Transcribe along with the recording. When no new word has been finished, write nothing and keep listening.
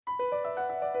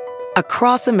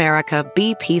Across America,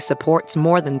 BP supports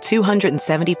more than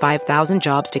 275,000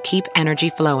 jobs to keep energy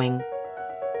flowing.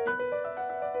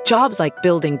 Jobs like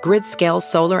building grid-scale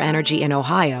solar energy in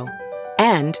Ohio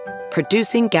and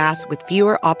producing gas with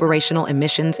fewer operational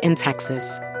emissions in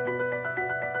Texas.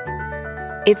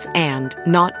 It's and,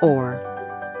 not or.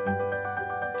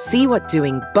 See what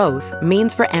doing both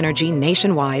means for energy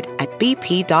nationwide at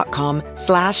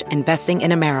bp.com/investing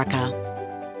in America.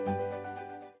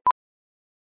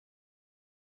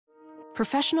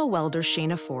 Professional welder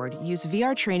Shayna Ford used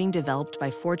VR training developed by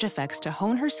ForgeFX to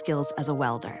hone her skills as a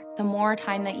welder. The more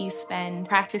time that you spend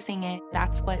practicing it,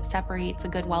 that's what separates a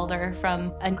good welder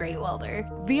from a great welder.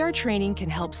 VR training can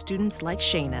help students like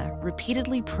Shayna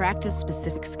repeatedly practice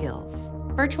specific skills.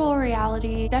 Virtual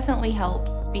reality definitely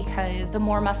helps because the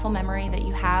more muscle memory that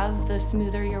you have, the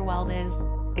smoother your weld is.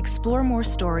 Explore more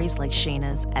stories like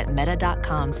Shayna's at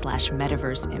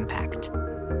meta.com/metaverseimpact.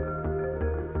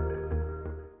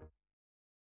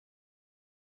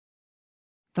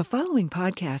 The following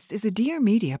podcast is a Dear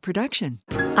Media production.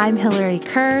 I'm Hillary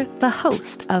Kerr, the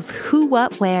host of Who,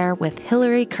 What, Where with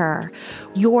Hillary Kerr,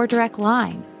 your direct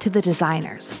line to the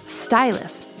designers,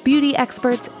 stylists, beauty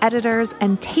experts, editors,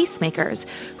 and tastemakers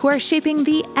who are shaping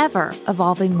the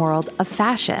ever-evolving world of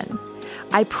fashion.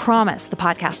 I promise the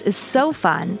podcast is so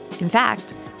fun. In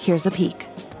fact, here's a peek.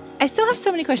 I still have so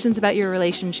many questions about your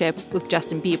relationship with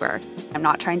Justin Bieber. I'm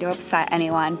not trying to upset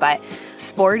anyone, but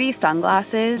sporty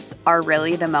sunglasses are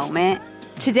really the moment.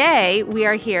 Today, we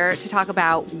are here to talk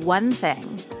about one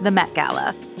thing, the Met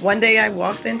Gala. One day I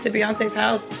walked into Beyonce's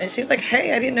house and she's like,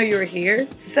 hey, I didn't know you were here.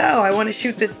 So I want to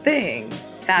shoot this thing.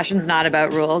 Fashion's not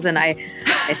about rules, and I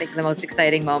think the most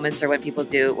exciting moments are when people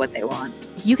do what they want.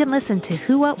 You can listen to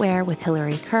Who, What, Where with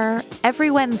Hillary Kerr every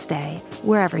Wednesday,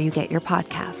 wherever you get your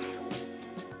podcasts.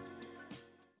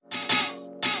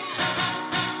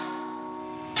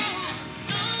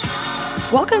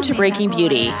 Welcome to Breaking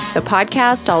Beauty, the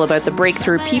podcast all about the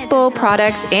breakthrough people,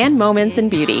 products, and moments in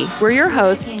beauty. We're your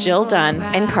hosts, Jill Dunn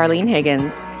and Carleen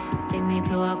Higgins.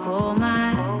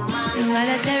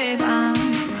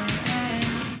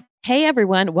 Hey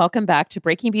everyone, welcome back to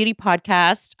Breaking Beauty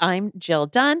Podcast. I'm Jill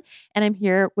Dunn, and I'm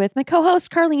here with my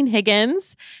co-host, Carleen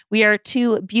Higgins. We are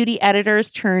two beauty editors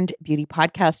turned beauty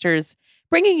podcasters,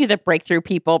 bringing you the breakthrough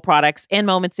people, products, and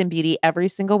moments in beauty every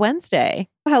single Wednesday.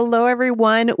 Hello,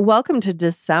 everyone. Welcome to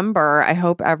December. I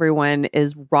hope everyone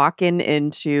is rocking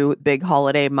into big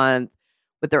holiday month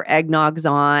with their eggnogs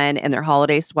on and their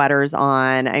holiday sweaters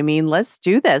on. I mean, let's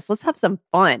do this. Let's have some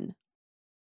fun.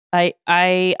 I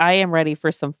am ready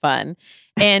for some fun.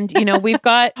 And, we've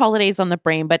got holidays on the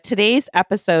brain, but today's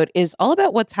episode is all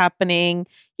about what's happening,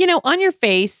 on your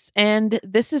face. And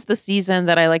this is the season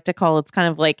that I like to call, it's kind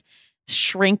of like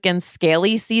shrink and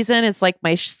scaly season. It's like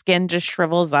my skin just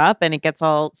shrivels up and it gets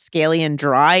all scaly and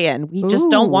dry, and we just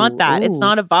don't want that. It's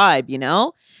not a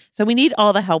vibe, So we need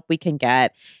all the help we can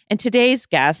get. And today's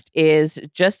guest is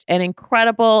just an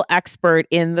incredible expert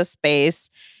in the space,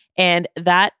 and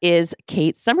that is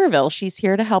Kate Somerville. She's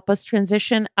here to help us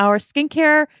transition our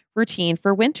skincare routine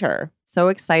for winter. So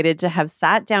excited to have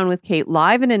sat down with Kate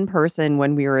live and in person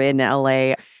when we were in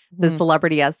LA. The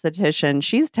celebrity esthetician,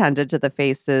 she's tended to the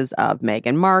faces of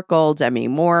Meghan Markle, Demi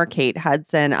Moore, Kate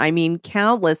Hudson. I mean,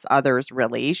 countless others,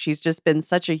 really. She's just been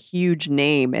such a huge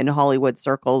name in Hollywood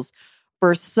circles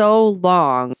for so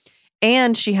long.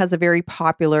 And she has a very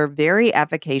popular, very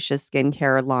efficacious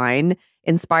skincare line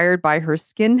inspired by her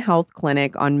skin health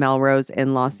clinic on Melrose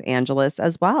in Los Angeles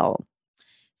as well.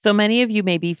 So many of you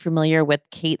may be familiar with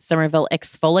Kate Somerville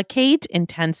Exfoliate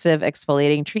intensive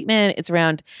exfoliating treatment. It's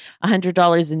around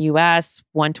 $100 in US,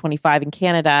 $125 in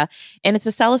Canada, and it's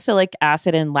a salicylic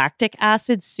acid and lactic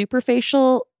acid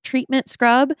superfacial treatment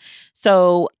scrub.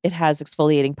 So it has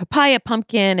exfoliating papaya,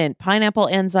 pumpkin, and pineapple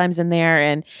enzymes in there,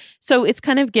 and so it's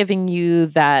kind of giving you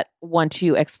that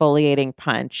 1-2 exfoliating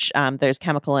punch. There's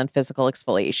chemical and physical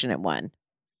exfoliation in one.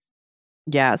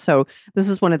 Yeah, so this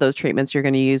is one of those treatments you're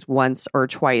going to use once or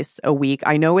twice a week.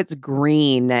 I know it's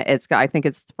green. I think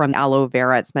it's from aloe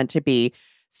vera. It's meant to be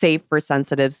safe for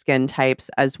sensitive skin types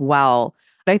as well.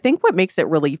 But I think what makes it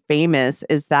really famous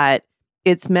is that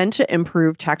it's meant to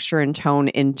improve texture and tone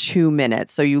in 2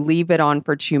 minutes. So you leave it on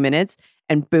for 2 minutes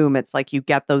and boom, it's like you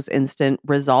get those instant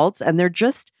results. And there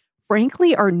just,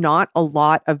 frankly, are not a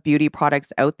lot of beauty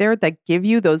products out there that give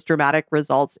you those dramatic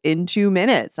results in 2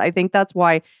 minutes. I think that's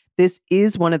why this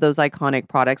is one of those iconic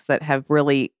products that have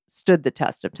really stood the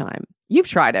test of time. You've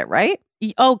tried it, right?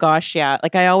 Oh gosh, yeah.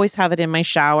 Like I always have it in my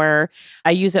shower.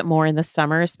 I use it more in the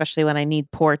summer, especially when I need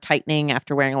pore tightening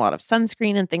after wearing a lot of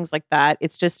sunscreen and things like that.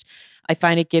 It's just, I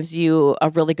find it gives you a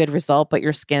really good result, but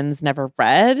your skin's never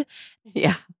red.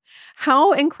 Yeah.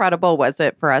 How incredible was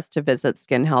it for us to visit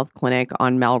Skin Health Clinic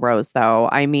on Melrose, though?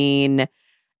 I mean,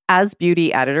 as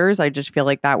beauty editors, I just feel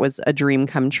like that was a dream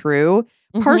come true.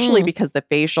 Partially because the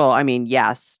facial, I mean,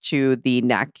 yes, to the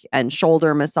neck and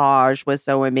shoulder massage was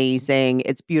so amazing.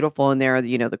 It's beautiful in there,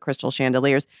 you know, the crystal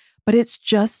chandeliers, but it's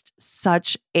just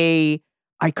such a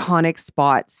iconic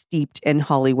spot steeped in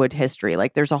Hollywood history.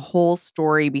 Like there's a whole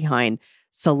story behind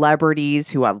celebrities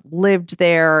who have lived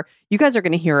there. You guys are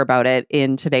going to hear about it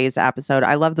in today's episode.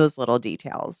 I love those little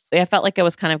details. I felt like I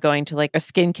was kind of going to like a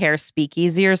skincare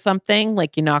speakeasy or something.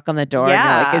 Like you knock on the door and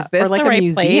you're like, is this or like the a right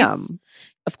museum? place?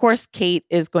 Of course, Kate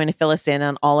is going to fill us in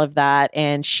on all of that.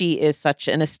 And she is such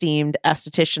an esteemed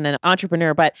esthetician and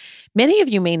entrepreneur. But many of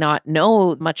you may not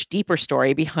know much deeper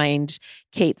story behind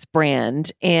Kate's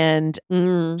brand. And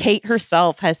Kate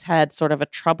herself has had sort of a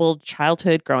troubled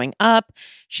childhood growing up.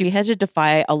 She had to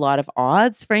defy a lot of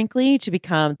odds, frankly, to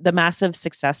become the massive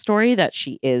success story that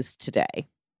she is today.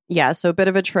 Yeah, so a bit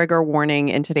of a trigger warning.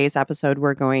 In today's episode,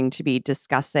 we're going to be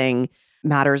discussing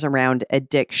matters around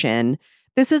addiction.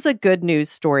 This is a good news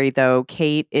story, though.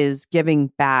 Kate is giving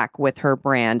back with her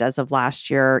brand. As of last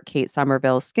year, Kate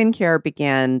Somerville Skincare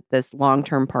began this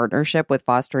long-term partnership with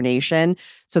Foster Nation.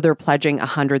 So they're pledging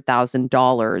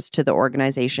 $100,000 to the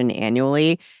organization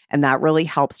annually. And that really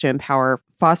helps to empower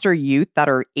foster youth that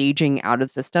are aging out of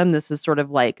the system. This is sort of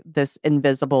like this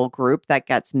invisible group that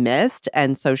gets missed.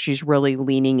 And so she's really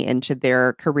leaning into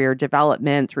their career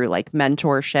development through like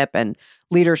mentorship and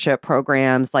leadership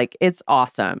programs. Like it's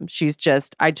awesome.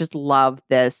 I just love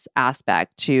this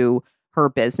aspect to her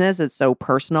business. It's so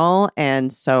personal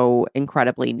and so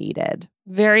incredibly needed.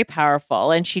 Very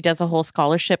powerful. And she does a whole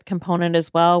scholarship component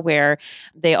as well, where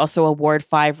they also award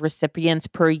 5 recipients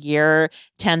per year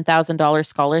 $10,000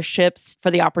 scholarships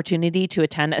for the opportunity to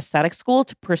attend aesthetic school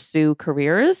to pursue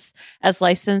careers as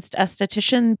licensed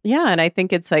esthetician. Yeah. And I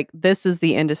think it's like, this is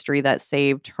the industry that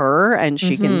saved her, and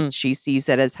she sees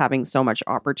it as having so much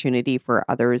opportunity for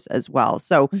others as well.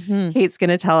 So Kate's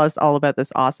going to tell us all about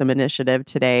this awesome initiative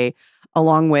today,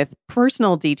 along with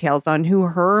personal details on who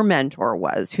her mentor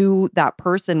was, who that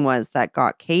person was that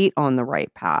got Kate on the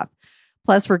right path.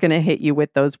 Plus, we're going to hit you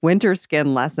with those winter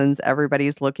skin lessons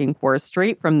everybody's looking for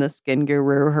straight from the skin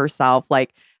guru herself,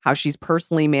 like how she's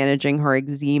personally managing her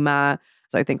eczema.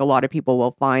 So I think a lot of people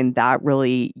will find that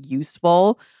really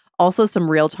useful. Also, some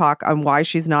real talk on why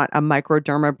she's not a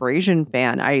microdermabrasion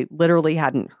fan. I literally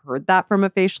hadn't heard that from a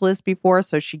facialist before,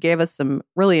 so she gave us some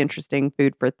really interesting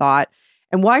food for thought.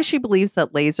 And why she believes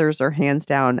that lasers are hands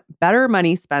down better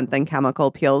money spent than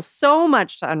chemical peels. So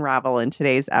much to unravel in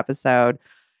today's episode.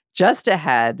 Just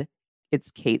ahead, it's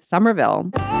Kate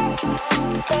Somerville.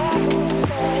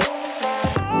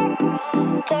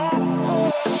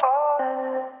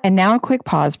 And now a quick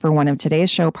pause for one of today's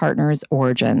show partners,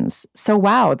 Origins. So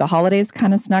wow, the holidays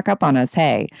kind of snuck up on us,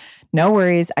 hey. No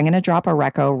worries, I'm going to drop a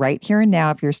reco right here and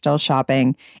now if you're still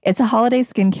shopping. It's a holiday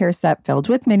skincare set filled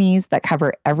with minis that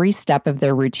cover every step of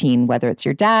their routine, whether it's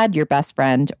your dad, your best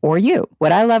friend, or you.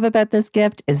 What I love about this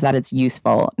gift is that it's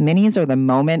useful. Minis are the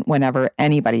moment whenever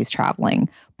anybody's traveling.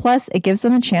 Plus, it gives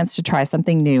them a chance to try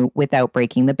something new without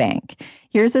breaking the bank.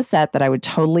 Here's a set that I would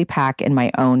totally pack in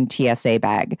my own TSA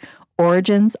bag.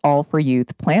 Origins All for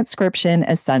Youth Plantscription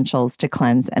Essentials to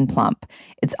Cleanse and Plump.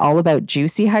 It's all about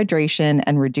juicy hydration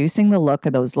and reducing the look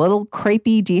of those little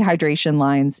crepey dehydration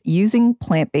lines using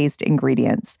plant-based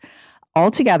ingredients.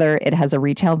 Altogether, it has a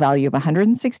retail value of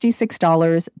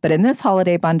 $166, but in this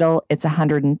holiday bundle, it's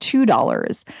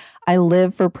 $102. I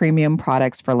live for premium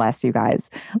products for less, you guys.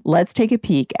 Let's take a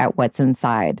peek at what's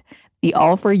inside. The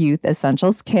All for Youth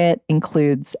Essentials Kit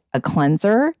includes a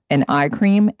cleanser, an eye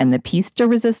cream, and the piece de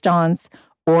resistance,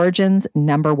 Origins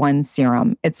 #1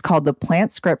 serum. It's called the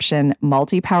Plantscription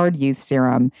Multi-Powered Youth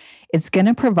Serum. It's going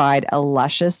to provide a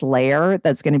luscious layer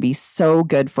that's going to be so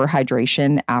good for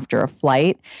hydration after a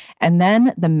flight. And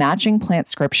then the matching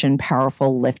Plantscription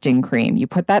Powerful Lifting Cream. You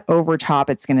put that over top,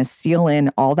 it's going to seal in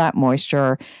all that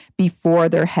moisture before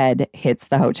their head hits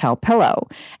the hotel pillow.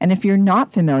 And if you're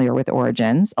not familiar with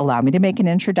Origins, allow me to make an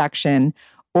introduction.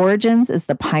 Origins is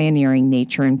the pioneering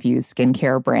nature-infused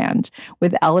skincare brand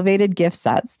with elevated gift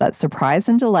sets that surprise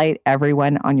and delight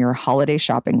everyone on your holiday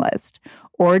shopping list.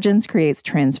 Origins creates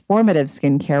transformative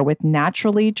skincare with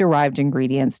naturally derived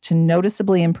ingredients to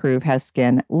noticeably improve how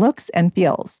skin looks and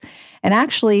feels. And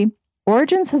actually,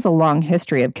 Origins has a long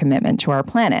history of commitment to our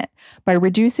planet by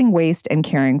reducing waste and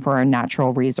caring for our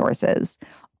natural resources.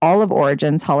 All of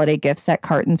Origin's holiday gift set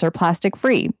cartons are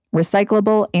plastic-free,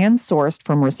 recyclable, and sourced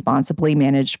from responsibly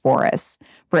managed forests.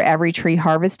 For every tree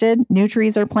harvested, new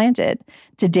trees are planted.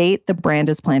 To date, the brand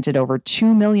has planted over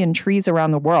 2 million trees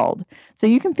around the world, so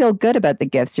you can feel good about the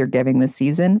gifts you're giving this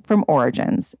season from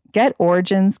Origins. Get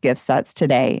Origins gift sets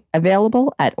today,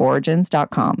 available at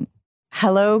origins.com.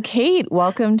 Hello, Kate.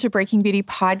 Welcome to Breaking Beauty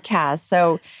Podcast.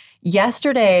 So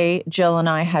yesterday, Jill and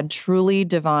I had truly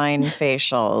divine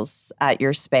facials at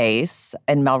your space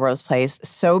in Melrose Place.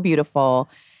 So beautiful.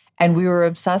 And we were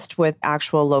obsessed with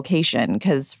actual location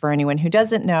because for anyone who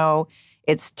doesn't know,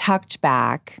 it's tucked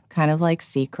back, kind of like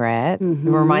secret. It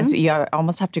reminds me, you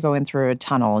almost have to go in through a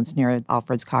tunnel. It's near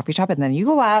Alfred's coffee shop. And then you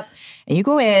go up and you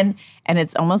go in, and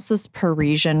it's almost this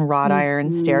Parisian wrought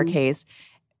iron staircase.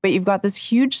 But you've got this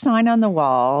huge sign on the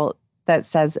wall that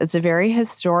says it's a very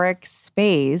historic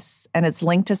space and it's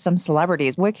linked to some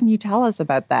celebrities. What can you tell us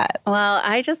about that? Well,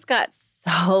 I just got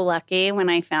so lucky when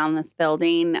I found this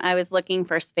building. I was looking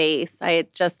for space. I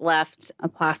had just left a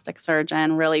plastic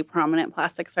surgeon, really prominent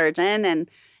plastic surgeon, and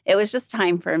it was just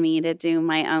time for me to do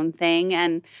my own thing.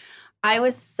 And I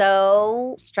was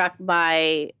so struck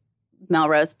by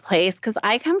Melrose Place because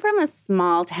I come from a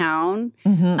small town.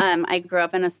 I grew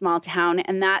up in a small town,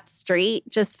 and that street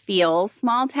just feels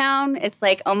small town. It's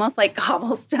like almost like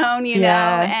cobblestone, you know?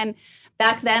 And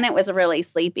back then it was really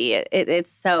sleepy.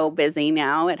 It's so busy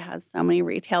now. It has so many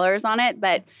retailers on it.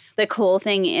 But the cool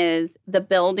thing is the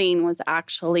building was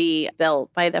actually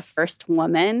built by the first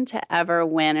woman to ever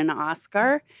win an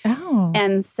Oscar.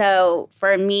 And so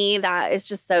for me, that is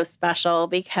just so special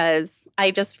because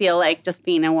I just feel like just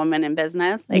being a woman in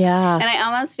business. And I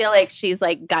almost feel like she's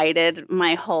like guided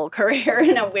my whole career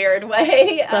in a weird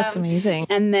way. That's amazing.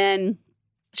 And then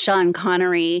Sean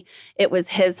Connery, it was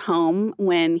his home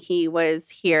when he was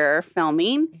here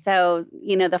filming. So,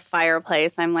 you know, the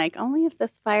fireplace, I'm like, only if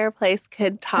this fireplace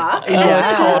could talk.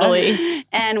 Totally.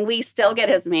 And we still get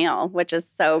his mail, which is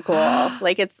so cool.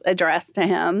 Like it's addressed to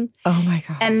him. Oh my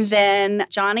gosh. And then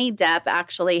Johnny Depp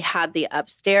actually had the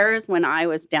upstairs when I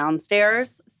was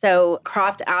downstairs. So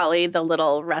Croft Alley, the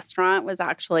little restaurant, was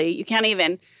actually, you can't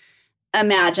even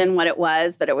imagine what it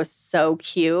was, but it was so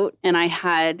cute. And I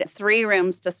had 3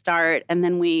 rooms to start, and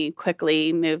then we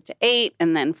quickly moved to 8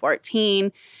 and then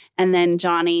 14. And then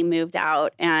Johnny moved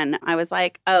out, and I was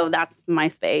like, oh, that's my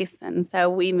space. And so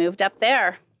we moved up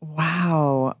there.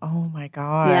 Wow. Oh my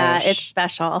gosh. Yeah, it's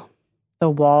special. The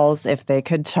walls, if they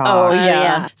could talk. Oh,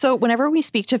 yeah. So whenever we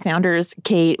speak to founders,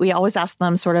 Kate, we always ask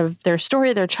them sort of their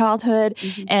story, their childhood.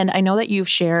 And I know that you've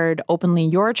shared openly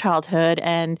your childhood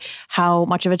and how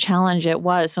much of a challenge it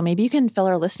was. So maybe you can fill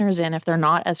our listeners in if they're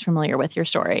not as familiar with your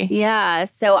story. Yeah.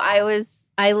 So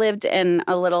I lived in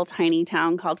a little tiny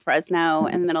town called Fresno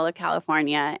in the middle of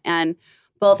California. And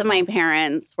both of my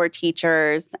parents were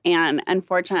teachers. And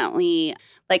unfortunately,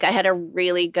 like I had a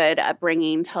really good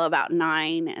upbringing till about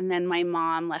 9. And then my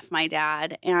mom left my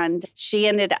dad, and she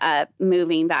ended up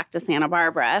moving back to Santa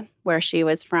Barbara, where she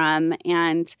was from.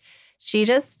 And she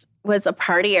just was a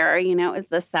partier. You know, it was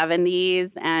the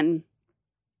 70s. And,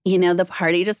 you know, the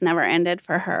party just never ended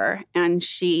for her. And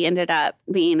she ended up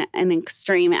being an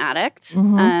extreme addict,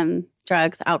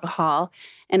 drugs, alcohol,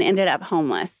 and ended up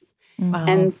homeless. Wow.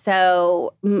 And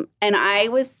so, and I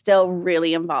was still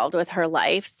really involved with her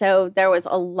life. So there was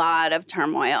a lot of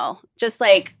turmoil, just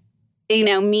like, you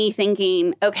know, me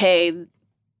thinking, okay,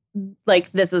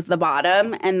 like this is the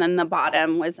bottom. And then the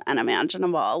bottom was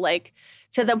unimaginable, like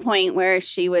to the point where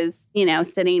she was, you know,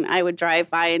 sitting, I would drive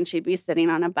by and she'd be sitting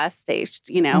on a bus stage,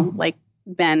 you know, like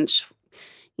bench,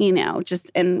 you know,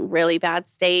 just in really bad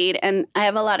state. And I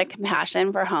have a lot of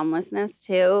compassion for homelessness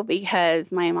too,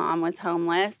 because my mom was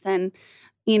homeless and,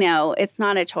 you know, it's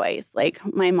not a choice. Like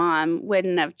my mom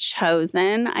wouldn't have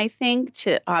chosen, I think,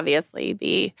 to obviously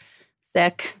be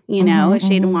sick, you know,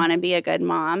 she'd want to be a good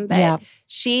mom, but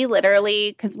she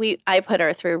literally, because I put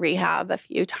her through rehab a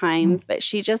few times, but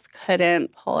she just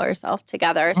couldn't pull herself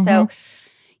together. So,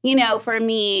 you know, for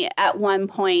me at one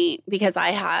point, because I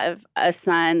have a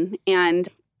son and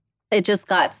it just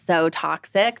got so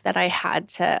toxic that I had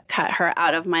to cut her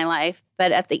out of my life.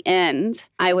 But at the end,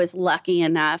 I was lucky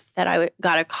enough that I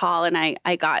got a call and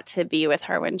I got to be with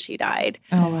her when she died.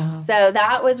 Oh, wow. So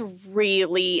that was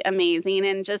really amazing.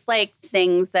 And just like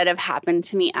things that have happened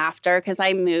to me after, because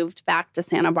I moved back to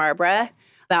Santa Barbara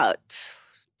about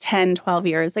 10, 12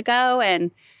 years ago.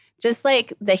 And just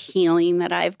like the healing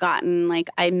that I've gotten, like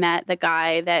I met the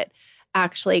guy that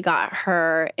actually got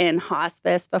her in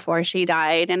hospice before she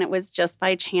died. And it was just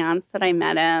by chance that I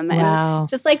met him. Wow. And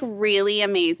just like really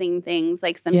amazing things,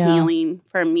 like some healing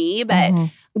for me. But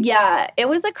yeah, it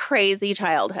was a crazy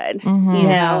childhood, you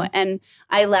know, and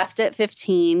I left at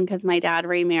 15 because my dad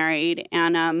remarried,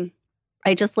 and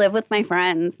I just live with my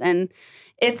friends. And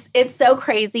it's so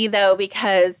crazy though,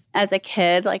 because as a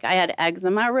kid, like I had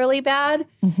eczema really bad,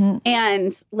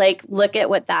 and like, look at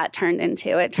what that turned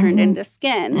into. It turned into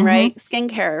skin, right?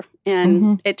 Skincare.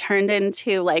 And it turned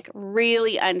into like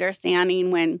really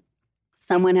understanding when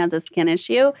someone has a skin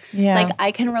issue. Like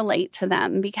I can relate to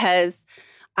them because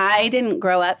I didn't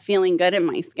grow up feeling good in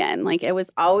my skin. Like it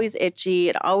was always itchy.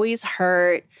 It always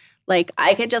hurt. Like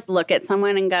I could just look at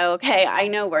someone and go, okay, I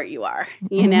know where you are,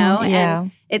 you know?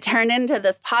 And it turned into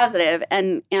this positive.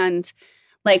 And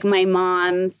like my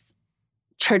mom's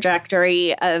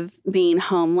trajectory of being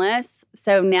homeless.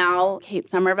 So now Kate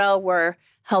Somerville, we're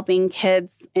helping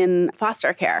kids in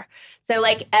foster care. So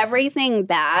like everything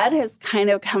bad has kind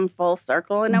of come full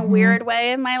circle in a weird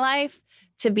way in my life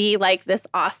to be like this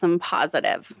awesome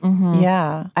positive.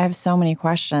 Yeah. I have so many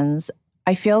questions.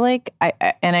 I feel like,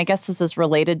 and I guess this is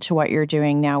related to what you're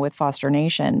doing now with Foster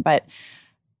Nation, but,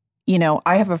 you know,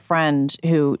 I have a friend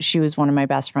who, she was one of my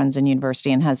best friends in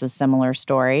university and has a similar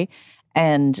story.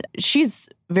 And she's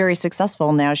very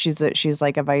successful now. She's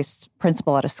like a vice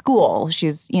principal at a school.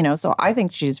 She's, you know, so I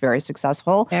think she's very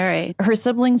successful. Very. Her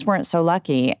siblings weren't so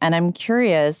lucky. And I'm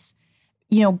curious,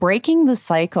 you know, breaking the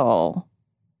cycle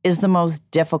is the most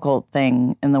difficult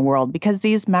thing in the world because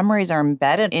these memories are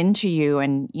embedded into you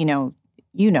and, you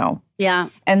know. Yeah.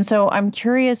 And so I'm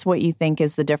curious what you think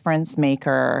is the difference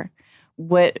maker.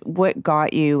 What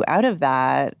got you out of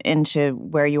that into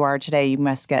where you are today? You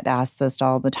must get asked this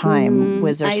all the time.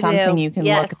 Was there something you can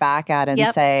look back at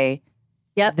and say,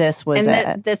 this was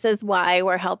it? This is why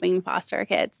we're helping foster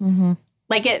kids.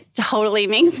 Like it totally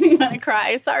makes me want to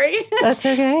cry. Sorry. That's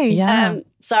okay. Yeah.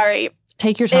 Sorry.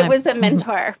 Take your time. It was a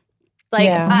mentor. Like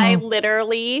I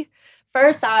literally...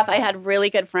 First off, I had really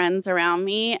good friends around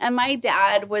me. And my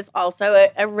dad was also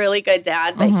a really good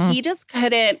dad, but he just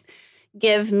couldn't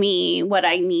give me what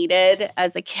I needed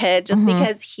as a kid just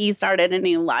because he started a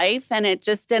new life and it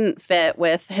just didn't fit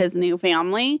with his new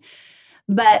family.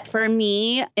 But for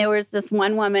me, it was this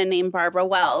one woman named Barbara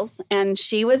Wells, and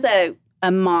she was a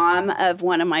mom of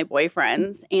one of my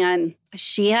boyfriends, and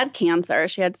she had cancer.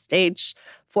 She had stage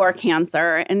 4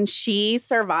 cancer, and she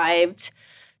survived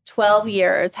 12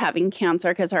 years having cancer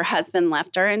because her husband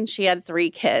left her and she had 3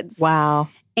 kids. Wow.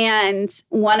 And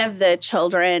one of the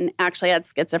children actually had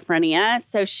schizophrenia.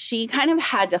 So she kind of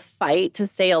had to fight to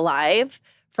stay alive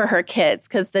for her kids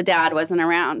because the dad wasn't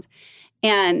around.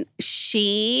 And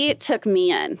she took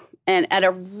me in and at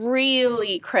a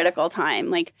really critical time.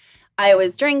 Like I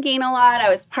was drinking a lot. I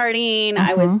was partying.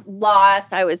 I was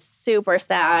lost. I was super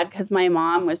sad because my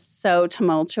mom was so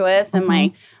tumultuous and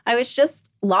I was just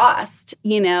lost,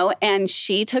 you know, and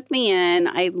she took me in.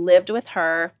 I lived with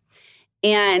her,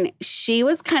 and she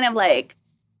was kind of like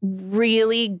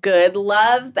really good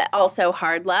love, but also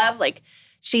hard love. Like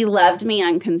she loved me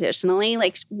unconditionally.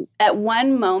 Like at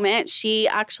one moment, she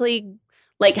actually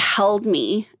like held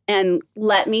me and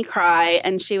let me cry.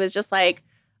 And she was just like,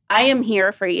 I am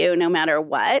here for you no matter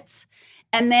what.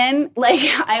 And then like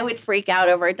I would freak out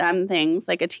over dumb things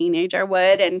like a teenager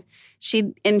would. And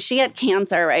she had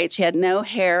cancer, right? She had no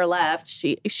hair left.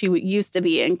 She used to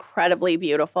be incredibly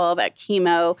beautiful, but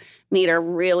chemo made her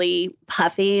really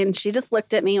puffy. And she just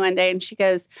looked at me one day and she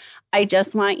goes, I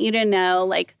just want you to know,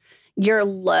 like, your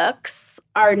looks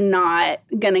are not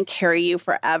going to carry you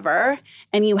forever.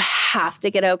 And you have to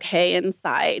get okay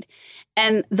inside.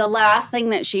 And the last thing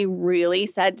that she really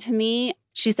said to me,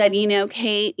 she said, you know,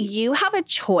 Kate, you have a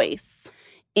choice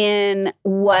in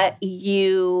what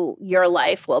your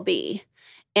life will be.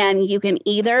 And you can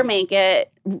either make it,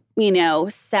 you know,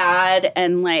 sad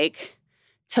and like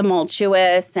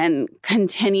tumultuous and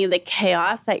continue the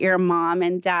chaos that your mom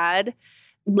and dad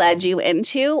led you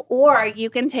into, or you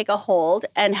can take a hold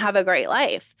and have a great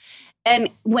life. And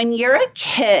when you're a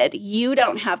kid, you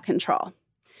don't have control.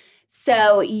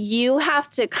 So you have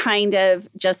to kind of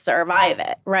just survive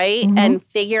it, right? And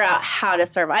figure out how to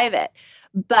survive it.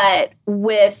 But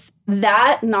with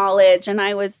that knowledge, and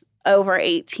I was over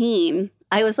 18,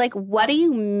 I was like, what do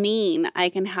you mean I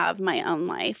can have my own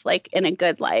life, like in a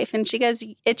good life? And she goes,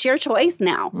 it's your choice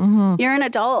now. You're an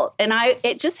adult. And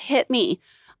it just hit me.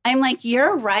 I'm like,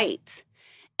 you're right.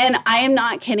 And I am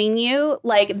not kidding you.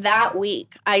 Like that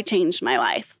week, I changed my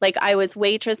life. Like I was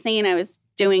waitressing. I was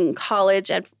doing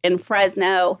college in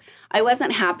Fresno. I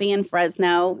wasn't happy in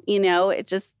Fresno. You know,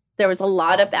 there was a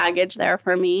lot of baggage there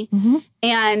for me.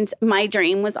 And my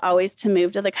dream was always to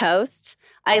move to the coast.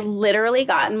 I literally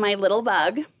got in my little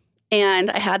bug, and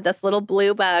I had this little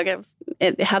blue bug.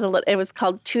 It was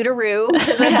called Tootaroo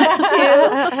because I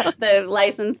had the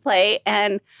license plate.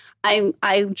 And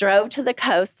I drove to the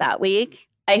coast that week.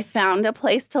 I found a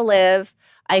place to live.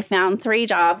 I found 3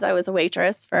 jobs. I was a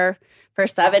waitress for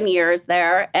 7 years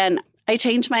there, and I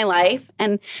changed my life.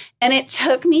 And it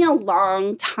took me a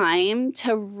long time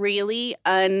to really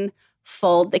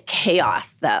unfold the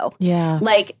chaos, though. Yeah.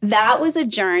 Like, that was a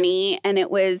journey, and it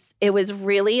was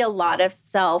really a lot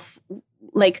of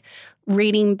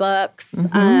reading books.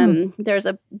 There's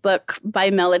a book by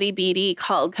Melody Beattie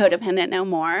called Codependent No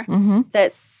More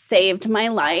that saved my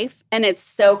life. And it's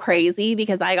so crazy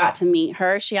because I got to meet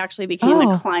her. She actually became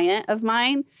a client of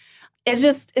mine. It's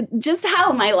just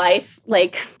how my life,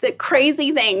 like, the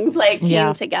crazy things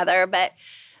came together. But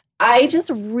I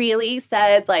just really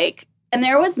said, like, and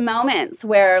there was moments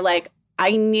where, like,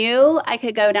 I knew I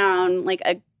could go down like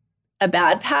a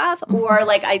bad path, or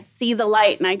like I'd see the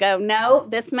light and I go, no,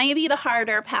 this may be the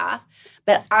harder path,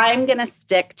 but I'm going to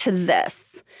stick to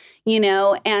this,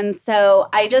 And so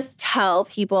I just tell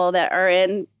people that are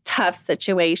in tough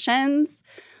situations,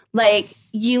 like,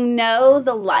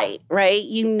 the light, right?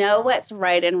 What's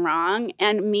right and wrong.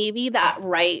 And maybe that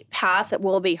right path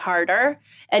will be harder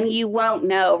and you won't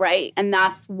know, right? And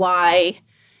that's why,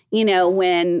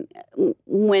 when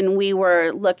we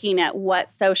were looking at what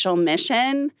social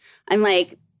mission, I'm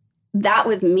like, that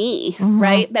was me,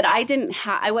 right? But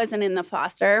I wasn't in the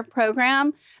foster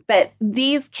program, but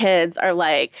these kids are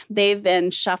like, they've been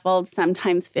shuffled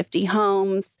sometimes 50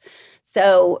 homes.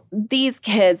 So these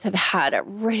kids have had it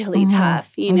really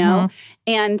tough,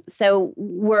 And so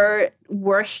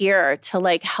we're here to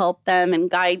like help them and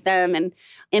guide them. And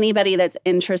anybody that's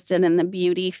interested in the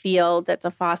beauty field that's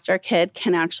a foster kid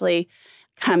can actually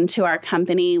come to our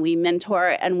company. We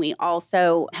mentor, and we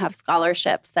also have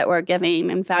scholarships that we're giving.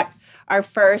 In fact, our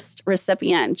first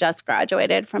recipient just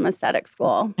graduated from aesthetic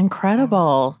school.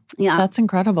 Incredible. Yeah. That's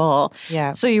incredible.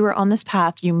 Yeah. So you were on this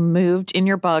path. You moved in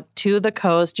your book to the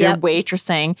coast. You're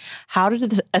waitressing. How did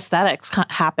the aesthetics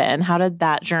happen? How did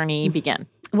that journey begin?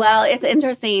 Well, it's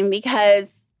interesting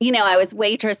because, I was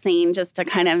waitressing just to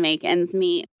kind of make ends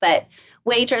meet, but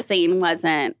waitressing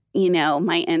wasn't,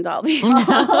 my end all be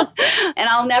all. And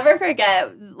I'll never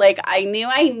forget, like, I knew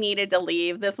I needed to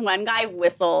leave. This one guy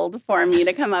whistled for me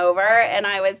to come over. And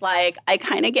I was like, I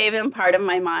kind of gave him part of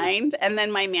my mind. And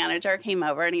then my manager came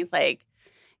over and he's like,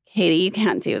 Katie, you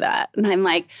can't do that. And I'm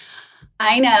like,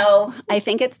 I know. I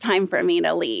think it's time for me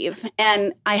to leave.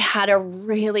 And I had a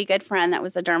really good friend that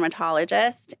was a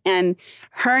dermatologist, and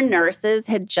her nurses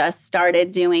had just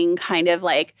started doing kind of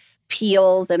like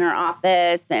peels in her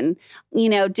office and,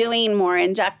 doing more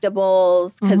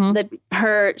injectables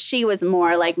because she was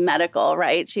more like medical,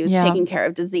 right? She was taking care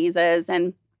of diseases,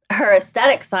 and her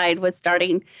aesthetic side was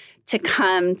starting to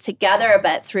come together a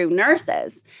bit through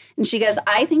nurses. And she goes,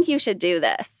 I think you should do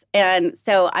this. And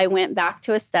so I went back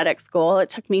to aesthetic school. It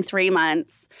took me 3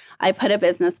 months. I put a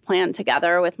business plan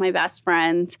together with my best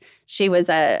friend. She was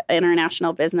an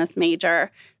international business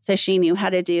major, so she knew how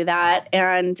to do that.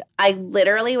 And I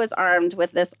literally was armed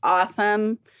with this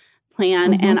awesome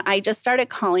plan. And I just started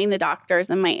calling the doctors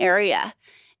in my area.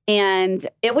 And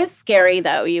it was scary,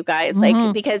 though, you guys,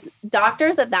 because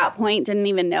doctors at that point didn't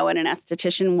even know what an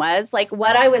esthetician was. Like,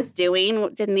 what I was doing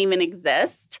didn't even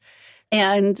exist.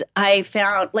 And I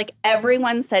found, like,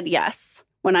 everyone said yes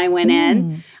when I went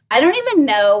in. I don't even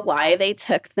know why they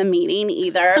took the meeting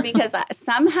either, because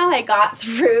somehow I got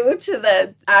through to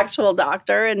the actual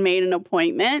doctor and made an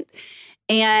appointment.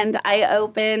 And I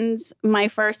opened my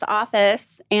first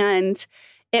office, and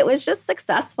it was just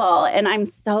successful. And I'm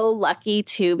so lucky,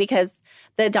 too, because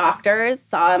the doctors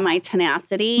saw my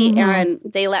tenacity and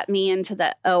they let me into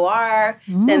the OR.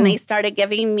 Then they started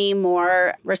giving me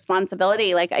more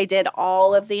responsibility. Like, I did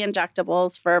all of the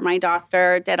injectables for my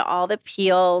doctor, did all the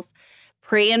peels,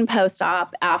 pre and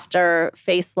post-op, after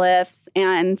facelifts,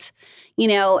 and,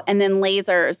 and then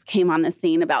lasers came on the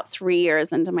scene about 3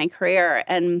 years into my career.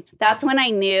 And that's when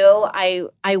I knew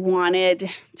I wanted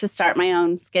to start my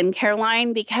own skincare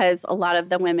line, because a lot of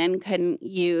the women couldn't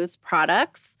use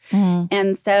products.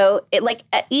 And so it, like,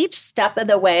 at each step of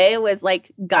the way was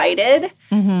like guided,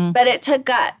 but it took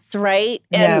guts, right?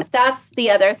 And that's the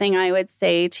other thing I would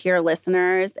say to your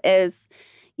listeners is,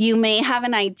 you may have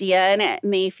an idea and it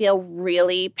may feel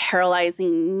really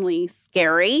paralyzingly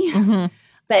scary,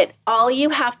 but all you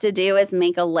have to do is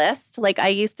make a list. Like, I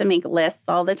used to make lists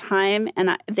all the time,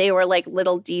 and they were like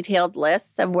little detailed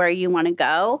lists of where you want to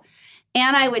go.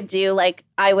 And I would do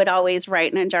I would always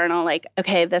write in a journal,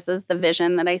 okay, this is the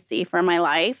vision that I see for my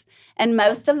life. And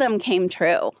most of them came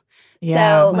true.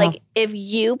 Yeah, so if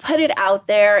you put it out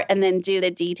there and then do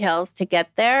the details to get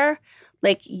there,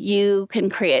 you can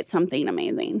create something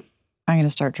amazing. I'm going to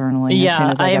start journaling as soon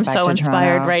as I get back to Toronto. I am so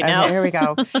inspired right now. Okay, here we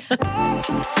go.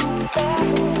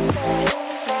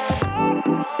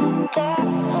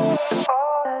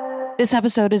 This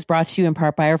episode is brought to you in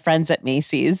part by our friends at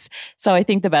Macy's. So I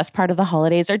think the best part of the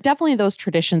holidays are definitely those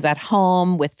traditions at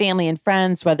home with family and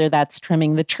friends, whether that's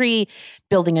trimming the tree,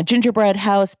 building a gingerbread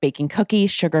house, baking cookies.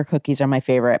 Sugar cookies are my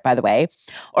favorite, by the way,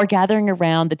 or gathering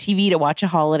around the TV to watch a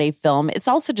holiday film. It's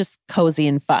also just cozy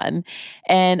and fun.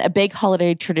 And a big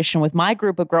holiday tradition with my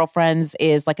group of girlfriends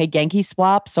is like a Yankee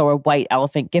swap, so a white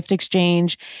elephant gift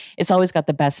exchange. It's always got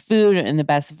the best food and the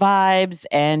best vibes.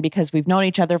 And because we've known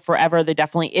each other forever, there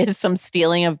definitely is some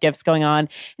stealing of gifts going on.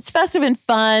 It's festive and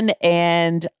fun,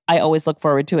 and I always look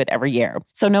forward to it every year.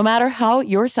 So no matter how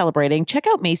you're celebrating, check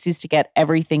out Macy's to get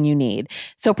everything you need.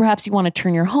 So perhaps you want to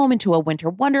turn your home into a winter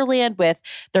wonderland with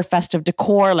their festive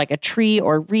decor like a tree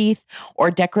or wreath or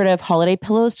decorative holiday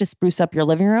pillows to spruce up your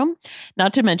living room.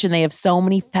 Not to mention they have so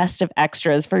many festive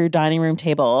extras for your dining room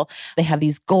table. They have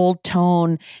these gold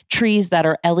tone trees that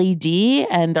are LED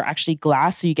and they're actually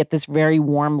glass, so you get this very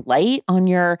warm light on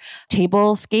your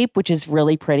tablescape, which is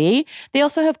really pretty. They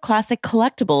also have classic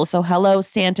collectibles. So Hello,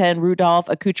 Santa and Rudolph,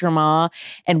 accoutrement,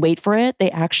 and wait for it,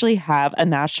 they actually have a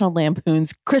National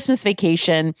Lampoon's Christmas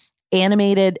Vacation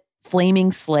animated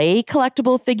flaming sleigh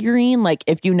collectible figurine. Like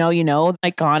if you know,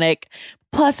 iconic.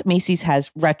 Plus, Macy's has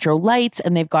retro lights,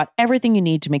 and they've got everything you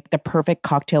need to make the perfect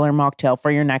cocktail or mocktail for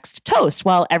your next toast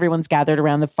while everyone's gathered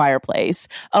around the fireplace.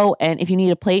 Oh, and if you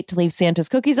need a plate to leave Santa's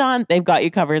cookies on, they've got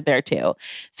you covered there too.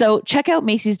 So check out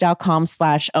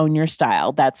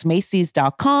Macys.com/ownyourstyle. That's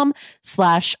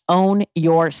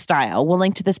Macys.com/ownyourstyle. We'll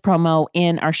link to this promo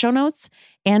in our show notes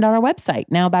and on our website.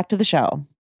 Now back to the show.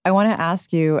 I want to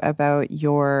ask you about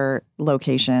your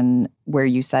location where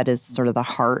you said is sort of the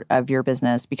heart of your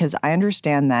business, because I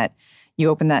understand that you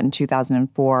opened that in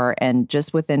 2004 and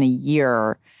just within a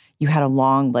year, you had a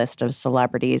long list of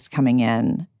celebrities coming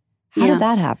in. How did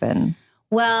that happen?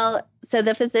 Well, so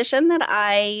the physician that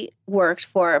I worked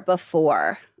for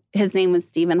before, his name was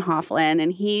Stephen Hofflin,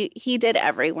 and he did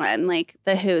everyone, like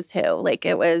the who's who. Like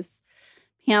it was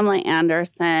Pamela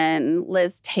Anderson,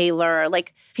 Liz Taylor,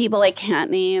 like people I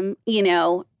can't name,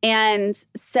 And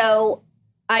so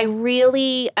I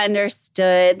really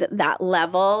understood that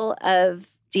level of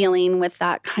dealing with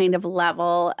that kind of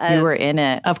level of... You were in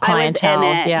it. Of clientele. I was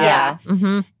in it, yeah.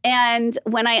 Mm-hmm. And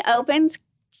when I opened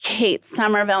Kate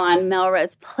Somerville on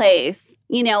Melrose Place,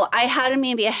 I had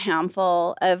maybe a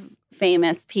handful of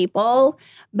famous people.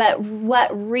 But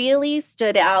what really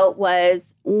stood out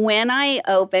was when I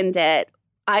opened it,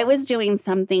 I was doing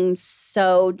something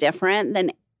so different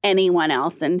than anyone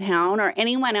else in town or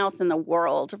anyone else in the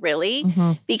world, really,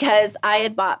 because I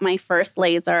had bought my first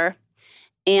laser.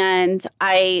 And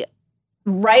right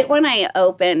when I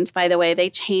opened, by the way,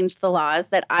 they changed the laws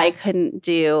that I couldn't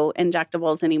do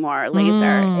injectables anymore,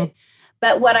 laser.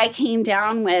 But what I came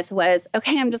down with was,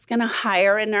 okay, I'm just going to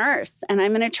hire a nurse and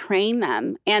I'm going to train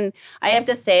them. And I have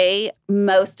to say,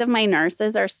 most of my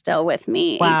nurses are still with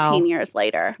me 18 years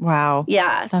later. Wow.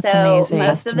 Yeah. That's so amazing.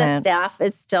 Most of the staff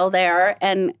is still there.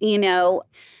 And,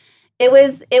 it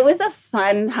was a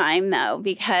fun time, though,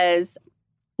 because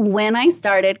when I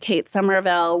started Kate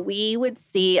Somerville, we would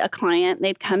see a client,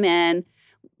 they'd come in,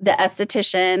 the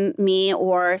esthetician, me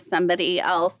or somebody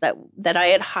else that I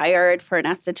had hired for an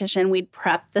esthetician, we'd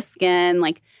prep the skin,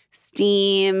 like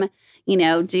steam,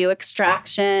 do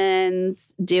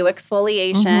extractions, do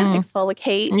exfoliation,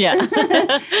 exfoliate. Yeah.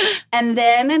 And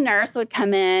then a nurse would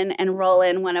come in and roll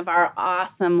in one of our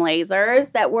awesome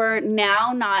lasers that were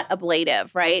now not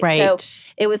ablative, right? Right. So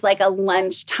it was like a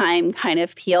lunchtime kind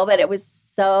of peel, but it was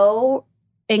so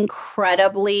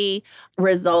incredibly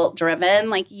result driven.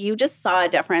 Like you just saw a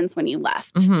difference when you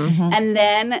left. And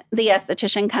then the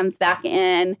esthetician comes back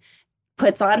in,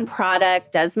 puts on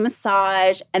product, does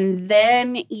massage, and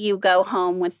then you go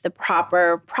home with the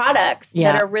proper products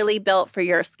that are really built for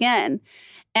your skin.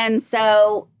 And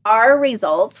so our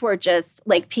results were just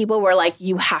like, people were like,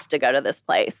 you have to go to this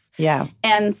place. Yeah.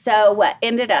 And so what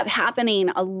ended up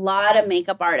happening, a lot of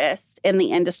makeup artists in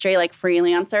the industry, like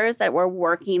freelancers that were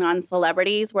working on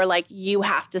celebrities, were like, you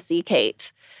have to see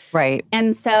Kate. Right.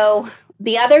 And so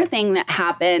the other thing that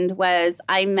happened was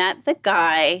I met the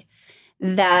guy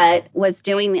that was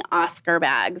doing the Oscar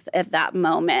bags at that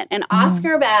moment. And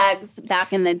Oscar bags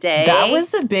back in the day. That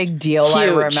was a big deal, Huge. I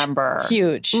remember.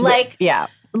 Huge. Like, yeah.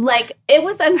 like, it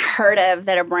was unheard of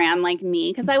that a brand like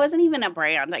me, because I wasn't even a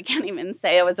brand. I can't even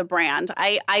say I was a brand.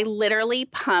 I literally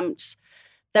pumped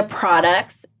the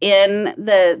products in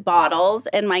the bottles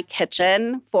in my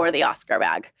kitchen for the Oscar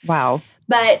bag. Wow.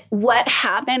 But what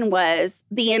happened was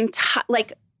the entire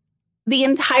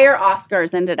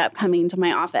Oscars ended up coming to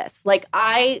my office. Like,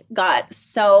 I got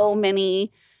so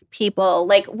many people,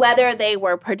 like, whether they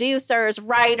were producers,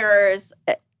 writers,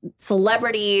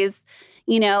 celebrities,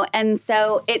 you know, and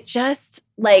so it just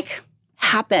like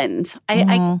happened.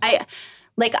 I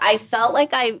felt like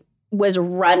I was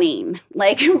running,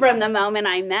 like, from the moment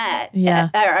I met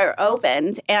or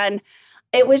opened. And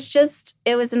it was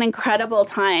an incredible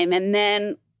time. And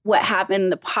then what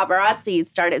happened, the paparazzi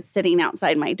started sitting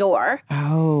outside my door.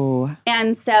 Oh.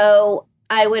 And so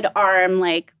I would arm,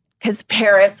 like, because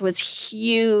Paris was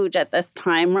huge at this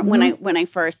time when I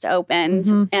first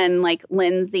opened, and like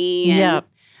Lindsay and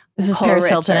this is Paris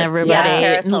Hilton, everybody. Yeah,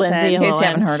 Paris Hilton. Lindsay, in case you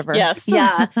haven't heard of her. Yes.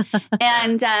 Yeah.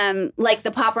 And like the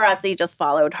paparazzi just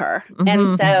followed her.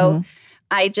 And so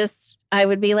I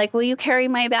would be like, will you carry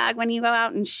my bag when you go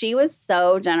out? And she was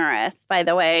so generous, by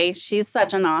the way. She's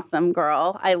such an awesome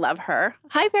girl. I love her.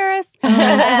 Hi, Paris.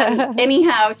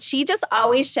 Anyhow, she just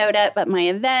always showed up at my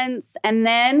events. And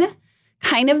then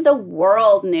kind of the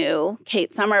world knew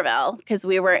Kate Somerville because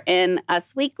we were in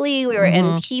Us Weekly. We were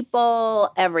in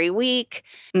People every week.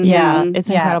 Yeah, it's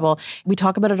incredible. We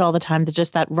talk about it all the time, that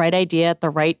just that right idea at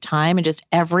the right time and just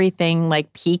everything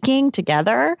like peaking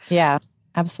together. Yeah,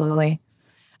 absolutely.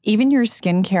 Even your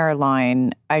skincare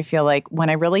line, I feel like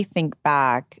when I really think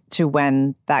back to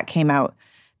when that came out,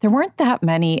 there weren't that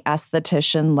many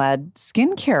esthetician-led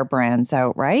skincare brands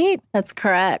out, right? That's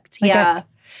correct. Like yeah.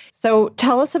 So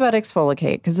tell us about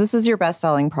Exfoliate, because this is your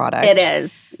best-selling product. It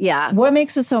is, yeah. What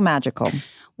makes it so magical?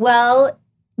 Well,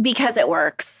 because it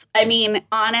works. I mean,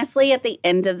 honestly, at the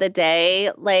end of the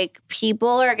day, like, people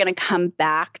are going to come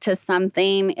back to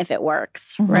something if it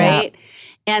works, right?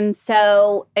 Yeah. And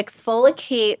so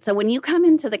Exfoliate, so when you come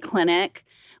into the clinic,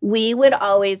 we would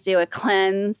always do a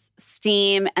cleanse,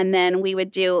 steam, and then we would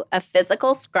do a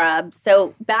physical scrub.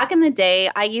 So back in the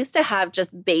day, I used to have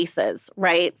just bases,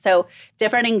 right? So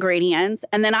different ingredients.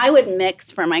 And then I would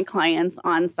mix for my clients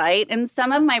on site. And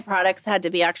some of my products had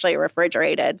to be actually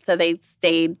refrigerated, so they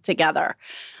stayed together.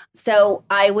 So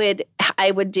I would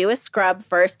do a scrub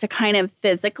first to kind of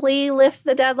physically lift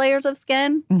the dead layers of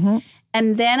skin.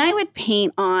 And then I would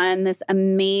paint on this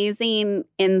amazing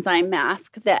enzyme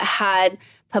mask that had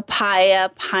papaya,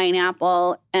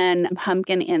 pineapple, and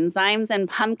pumpkin enzymes. And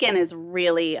pumpkin is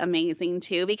really amazing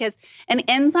too, and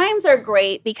enzymes are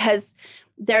great because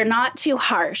they're not too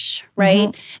harsh,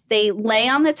 right? They lay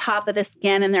on the top of the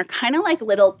skin and they're kind of like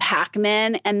little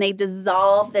Pac-Man, and they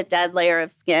dissolve the dead layer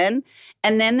of skin.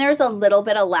 And then there's a little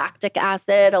bit of lactic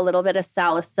acid, a little bit of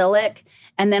salicylic.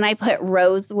 And then I put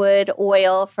rosewood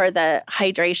oil for the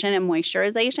hydration and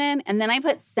moisturization. And then I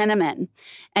put cinnamon.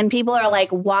 And people are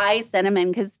like, why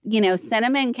cinnamon? Because,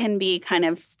 cinnamon can be kind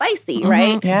of spicy,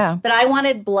 right? Yeah. But I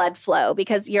wanted blood flow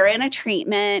because you're in a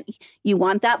treatment. You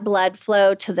want that blood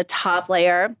flow to the top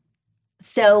layer.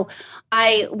 So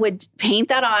I would paint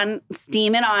that on,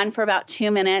 steam it on for about 2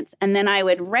 minutes, and then I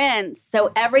would rinse.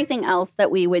 So everything else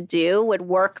that we would do would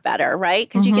work better, right?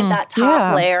 Because you get that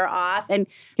top layer off and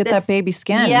get that baby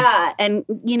skin. Yeah. And,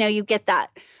 you get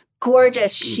that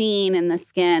gorgeous sheen in the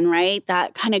skin, right?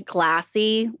 That kind of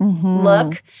glassy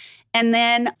look. And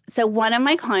then, so one of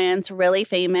my clients, really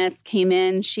famous, came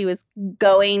in. She was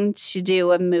going to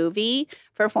do a movie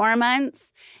for 4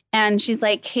 months. And she's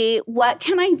like, Kate, what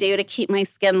can I do to keep my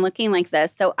skin looking like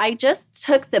this? So I just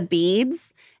took the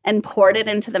beads and poured it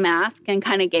into the mask and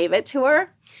kind of gave it to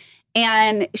her.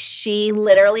 And she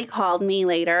literally called me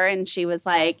later and she was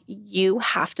like, you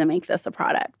have to make this a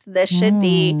product. This should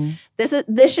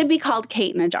be called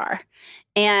Kate in a Jar.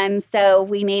 And so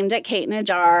we named it Kate in a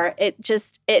Jar. It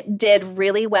did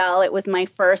really well. It was my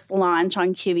first launch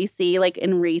on QVC, like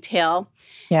in retail.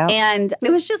 Yeah. And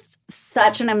it was just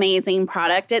such an amazing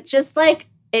product. It just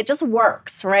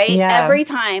works, right? Yeah. Every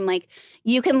time, like,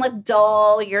 you can look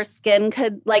dull, your skin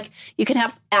you can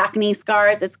have acne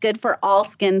scars. It's good for all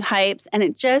skin types. And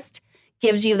it just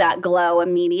gives you that glow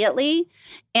immediately.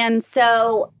 And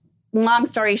so, long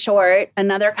story short,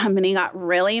 another company got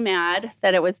really mad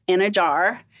that it was in a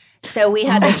jar. So we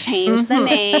had to change the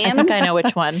name. I think I know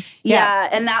which one. Yeah.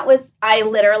 And that was, I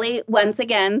literally, once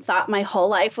again, thought my whole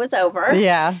life was over.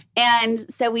 Yeah. And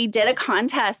so we did a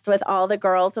contest with all the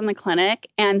girls in the clinic,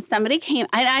 and somebody came,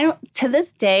 I don't, to this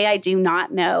day, I do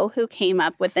not know who came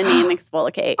up with the name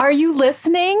Exfoliate. Are you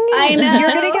listening? I know.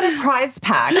 You're going to get a prize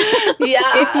pack.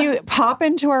 Yeah. If you pop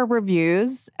into our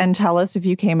reviews and tell us if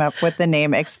you came up with the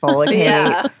name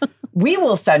Exfoliate, we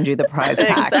will send you the prize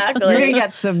pack. Exactly. You're going to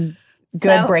get some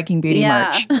good Breaking Beauty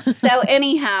merch. So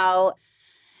anyhow,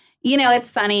 you know, it's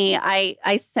funny.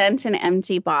 I sent an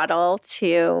empty bottle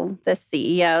to the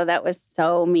CEO that was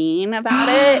so mean about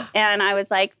it. And I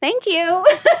was like, thank you.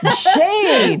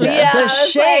 Shade. The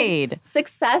shade. Like,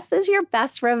 success is your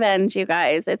best revenge, you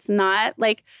guys. It's not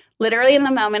like literally in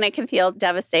the moment it can feel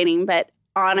devastating, but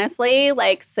honestly,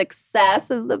 like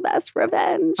success is the best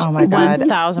revenge. Oh my God.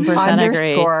 1,000%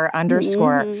 agree.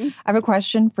 Underscore. I have a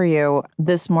question for you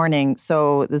this morning.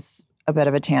 So this is a bit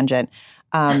of a tangent.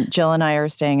 Jill and I are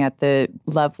staying at the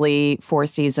lovely Four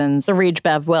Seasons. The Reach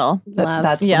Bev Will.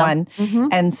 That's the one. Mm-hmm.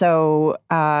 And so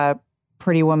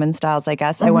Pretty Woman styles, I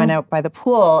guess. I went out by the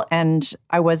pool and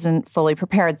I wasn't fully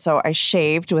prepared. So I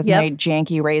shaved with my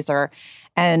janky razor.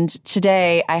 And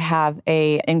today I have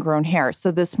a ingrown hair.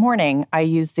 So this morning I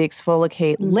used the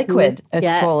Exfoliate liquid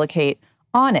Exfoliate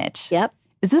on it. Yep.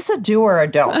 Is this a do or a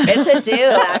don't? It's a do,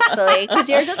 actually, because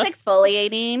you're just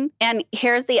exfoliating. And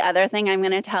here's the other thing I'm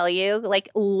going to tell you. Like,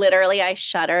 literally, I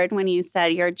shuddered when you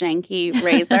said your janky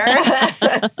razor.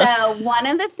 So one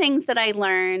of the things that I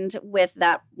learned with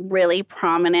that really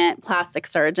prominent plastic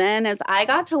surgeon is I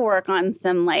got to work on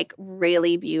some, like,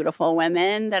 really beautiful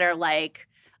women that are, like,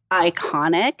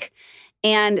 iconic.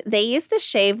 And they used to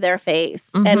shave their face.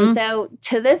 Mm-hmm. And so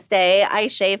to this day, I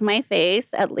shave my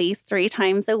face at least 3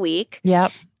 times a week.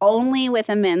 Yep. Only with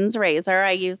a men's razor.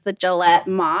 I use the Gillette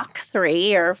Mach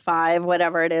 3 or 5,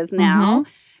 whatever it is now.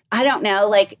 Mm-hmm. I don't know.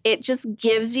 Like, it just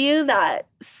gives you that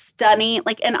stunning,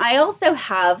 like, and I also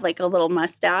have like a little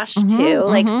mustache too.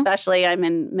 Like, especially I'm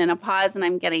in menopause and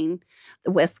I'm getting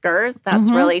whiskers. That's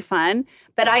really fun.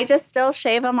 But I just still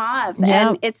shave them off. Yep.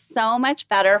 And it's so much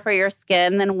better for your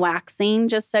skin than waxing,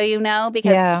 just so you know,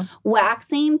 because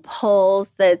waxing pulls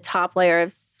the top layer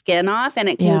of skin off and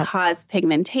it can cause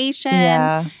pigmentation.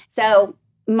 Yeah. So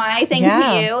my thing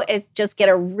to you is just get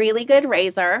a really good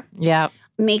razor. Yeah.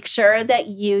 Make sure that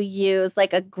you use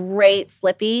like a great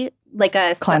slippy, like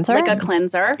a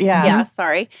cleanser. Yeah,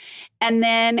 sorry. And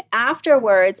then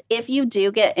afterwards, if you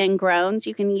do get ingrowns,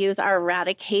 you can use our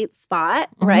Eradicate Spot,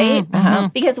 right?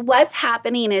 Because what's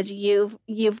happening is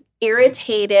you've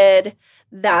irritated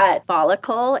that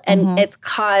follicle and it's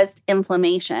caused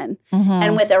inflammation.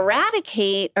 And with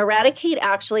Eradicate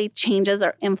actually changes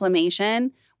our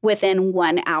inflammation within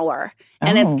 1 hour.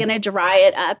 And it's going to dry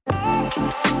it up.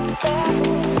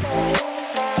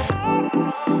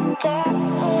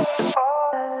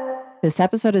 This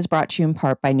episode is brought to you in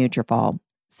part by Nutrafol.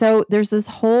 So there's this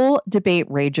whole debate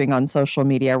raging on social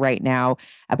media right now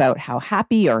about how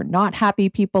happy or not happy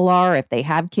people are if they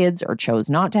have kids or chose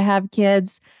not to have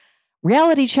kids.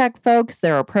 Reality check, folks,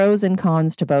 there are pros and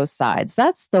cons to both sides.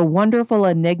 That's the wonderful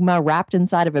enigma wrapped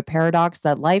inside of a paradox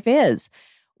that life is.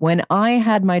 When I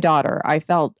had my daughter, I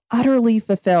felt utterly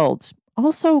fulfilled,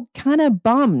 also kind of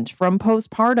bummed from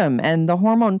postpartum and the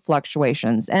hormone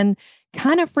fluctuations, and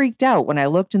kind of freaked out when I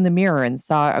looked in the mirror and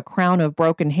saw a crown of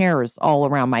broken hairs all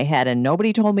around my head, and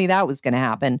nobody told me that was going to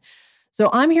happen. So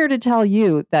I'm here to tell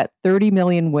you that 30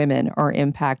 million women are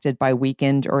impacted by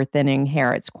weakened or thinning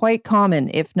hair. It's quite common,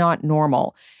 if not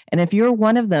normal. And if you're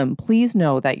one of them, please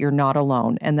know that you're not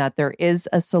alone and that there is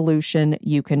a solution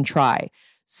you can try.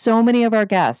 So many of our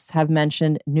guests have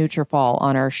mentioned Nutrafol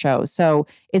on our show, so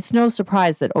it's no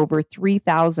surprise that over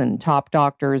 3,000 top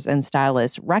doctors and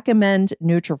stylists recommend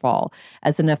Nutrafol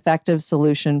as an effective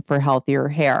solution for healthier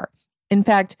hair. In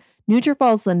fact,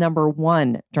 Nutrafol is the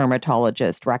 #1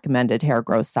 dermatologist recommended hair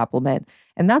growth supplement,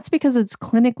 and that's because it's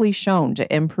clinically shown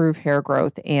to improve hair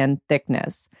growth and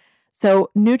thickness.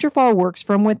 So Nutrafol works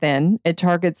from within. It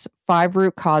targets 5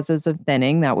 root causes of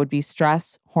thinning. That would be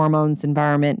stress, hormones,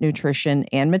 environment, nutrition,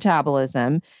 and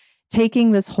metabolism,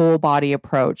 taking this whole body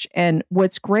approach. And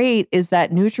what's great is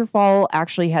that Nutrafol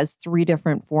actually has 3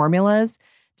 different formulas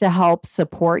to help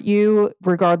support you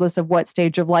regardless of what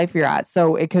stage of life you're at.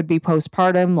 So it could be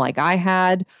postpartum like I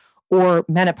had, or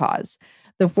menopause.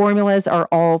 The formulas are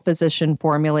all physician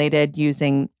formulated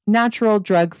using natural,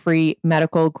 drug-free,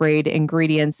 medical grade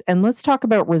ingredients. And let's talk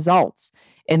about results.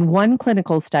 In one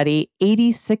clinical study,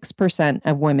 86%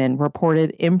 of women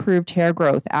reported improved hair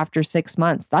growth after 6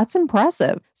 months. That's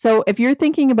impressive. So if you're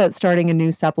thinking about starting a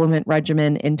new supplement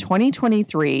regimen in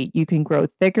 2023, you can grow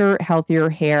thicker, healthier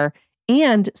hair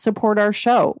and support our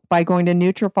show by going to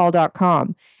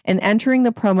Nutrafol.com and entering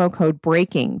the promo code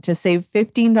BREAKING to save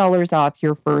 $15 off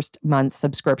your first month's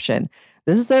subscription.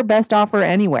 This is their best offer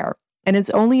anywhere, and it's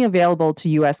only available to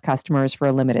U.S. customers for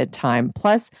a limited time,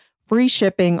 plus free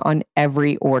shipping on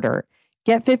every order.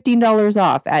 Get $15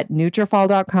 off at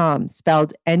Nutrafol.com,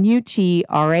 spelled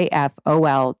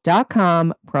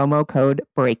Nutrafol.com, promo code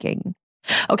BREAKING.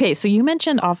 Okay, so you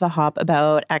mentioned off the hop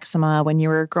about eczema when you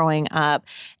were growing up,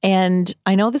 and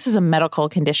I know this is a medical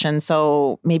condition,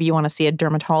 so maybe you want to see a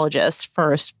dermatologist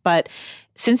first, but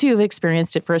since you've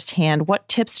experienced it firsthand, what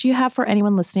tips do you have for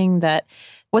anyone listening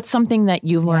what's something that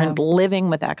you've learned living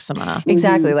with eczema?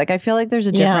 Exactly. Like, I feel like there's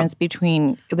a difference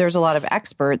between, there's a lot of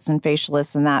experts and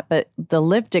facialists and that, but the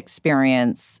lived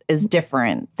experience is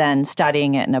different than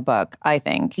studying it in a book, I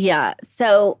think. Yeah.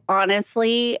 So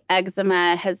honestly,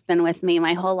 eczema has been with me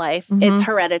my whole life. It's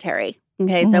hereditary.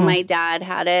 Okay. So my dad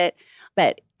had it,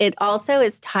 but it also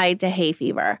is tied to hay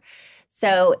fever.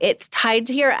 So it's tied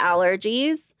to your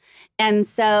allergies. And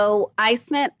so I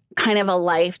spent kind of a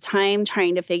lifetime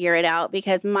trying to figure it out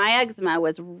because my eczema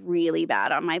was really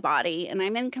bad on my body and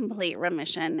I'm in complete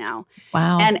remission now.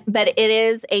 Wow. But it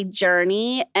is a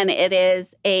journey and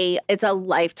it's a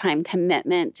lifetime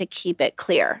commitment to keep it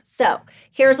clear. So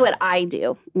here's what I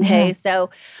do. Okay.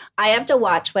 So I have to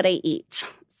watch what I eat.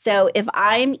 So if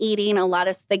I'm eating a lot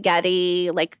of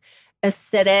spaghetti, like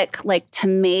acidic, like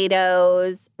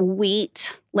tomatoes,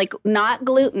 wheat, like not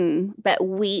gluten, but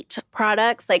wheat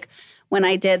products, like when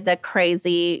I did the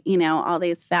crazy, all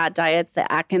these fad diets,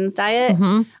 the Atkins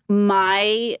diet,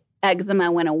 my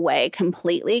eczema went away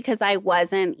completely because I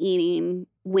wasn't eating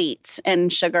wheat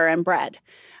and sugar and bread.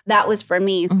 That was for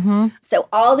me. So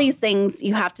all these things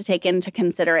you have to take into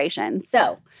consideration.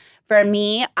 So for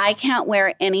me, I can't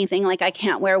wear anything, like I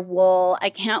can't wear wool. I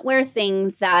can't wear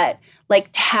things that like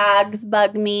tags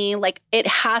bug me. Like it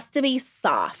has to be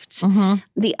soft.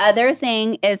 The other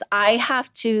thing is I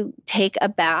have to take a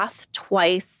bath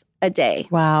twice a day.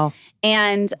 Wow.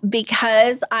 And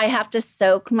because I have to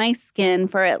soak my skin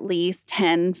for at least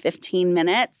 10, 15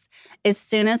 minutes, as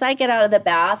soon as I get out of the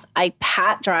bath, I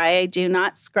pat dry. I do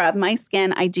not scrub my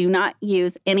skin. I do not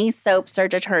use any soaps or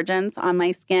detergents on my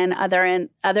skin other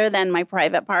than my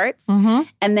private parts. And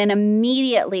then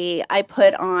immediately I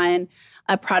put on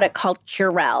a product called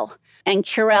Curel. And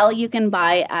Curel you can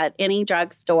buy at any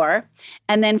drugstore.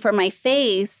 And then for my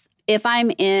face, if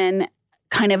I'm in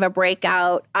kind of a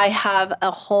breakout, I have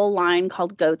a whole line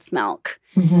called goat's milk.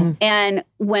 And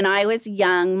when I was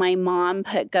young, my mom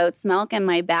put goat's milk in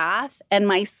my bath and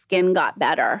my skin got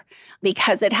better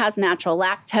because it has natural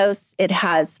lactose, it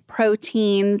has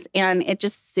proteins, and it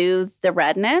just soothes the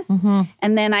redness.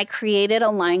 And then I created a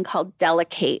line called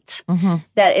Delicate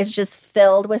that is just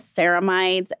filled with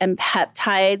ceramides and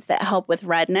peptides that help with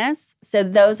redness. So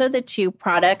those are the two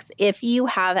products. If you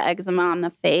have eczema on the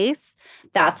face,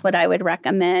 that's what I would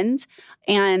recommend.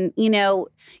 And,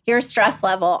 your stress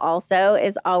level also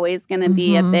is always going to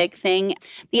be a big thing.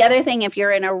 The other thing, if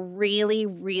you're in a really,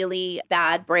 really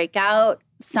bad breakout,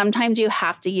 sometimes you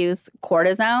have to use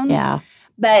cortisones. Yeah.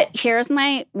 But here's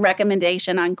my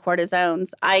recommendation on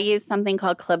cortisones. I use something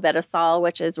called clobetasol,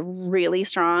 which is really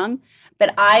strong,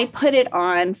 but I put it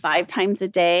on 5 times a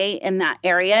day in that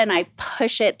area and I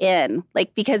push it in,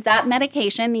 because that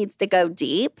medication needs to go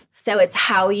deep. So it's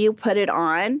how you put it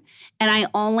on. And I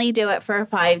only do it for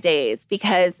 5 days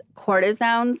because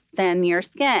cortisones thin your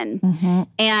skin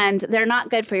and they're not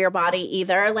good for your body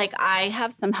either. Like I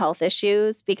have some health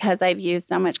issues because I've used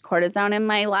so much cortisone in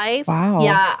my life. Wow.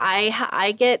 Yeah,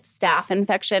 I get staph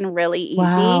infection really easy.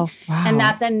 Wow. And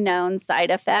that's a known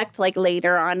side effect like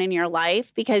later on in your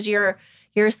life because your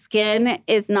skin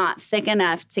is not thick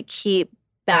enough to keep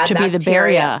bad to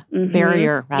bacteria. Be the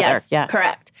barrier rather. Yes.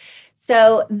 Correct.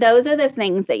 So those are the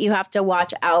things that you have to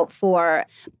watch out for,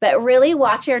 but really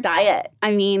watch your diet.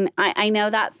 I mean, I know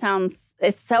that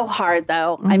it's so hard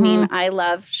though. I mean, I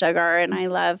love sugar and I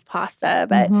love pasta,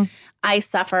 but I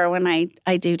suffer when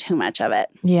I do too much of it.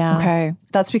 Yeah. Okay.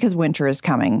 That's because winter is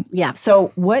coming. Yeah.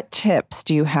 So what tips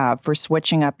do you have for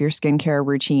switching up your skincare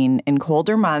routine in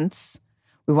colder months?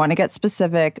 We want to get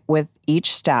specific with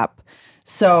each step.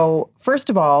 So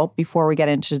first of all, before we get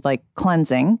into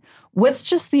cleansing, what's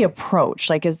just the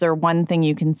approach? Is there one thing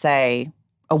you can say,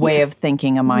 a way of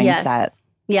thinking, a mindset? Yes.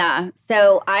 Yeah.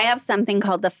 So I have something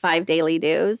called the 5 daily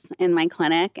do's in my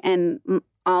clinic and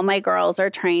all my girls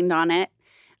are trained on it.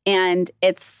 And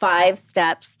it's 5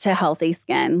 steps to healthy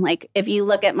skin. Like if you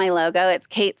look at my logo, it's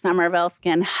Kate Somerville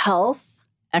Skin Health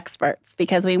Experts,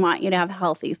 because we want you to have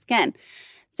healthy skin.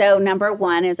 So number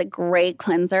 1 is a great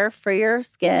cleanser for your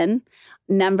skin.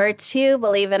 Number 2,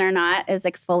 believe it or not, is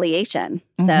exfoliation.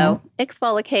 So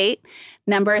exfoliate.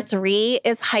 Number 3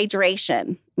 is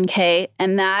hydration. Okay.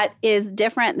 And that is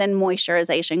different than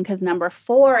moisturization, because number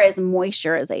 4 is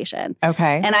moisturization.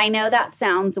 Okay. And I know that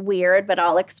sounds weird, but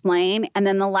I'll explain. And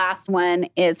then the last one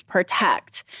is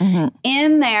protect.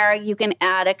 In there, you can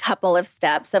add a couple of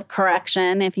steps of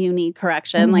correction if you need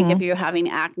correction, like if you're having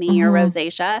acne or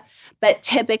rosacea. But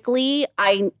typically,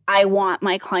 I want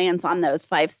my clients on those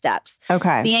 5 steps.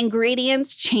 Okay. The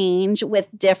ingredients change with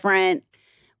different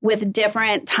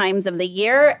times of the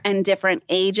year and different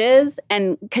ages,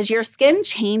 and because your skin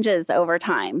changes over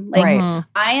time. Like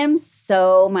I am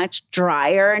so much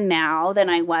drier now than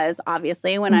I was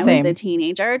obviously when I was a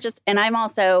teenager. And I'm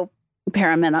also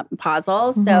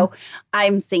perimenopausal, so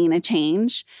I'm seeing a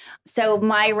change. So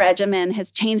my regimen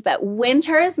has changed, but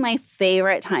winter is my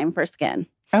favorite time for skin.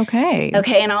 Okay.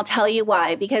 And I'll tell you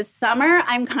why. Because summer,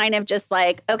 I'm kind of just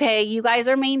like, okay, you guys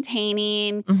are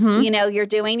maintaining, you're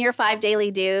doing your 5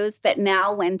 daily do's. But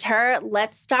now winter,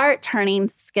 let's start turning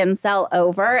skin cell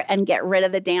over and get rid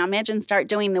of the damage and start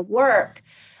doing the work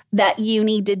that you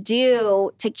need to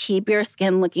do to keep your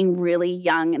skin looking really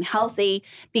young and healthy,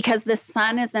 because the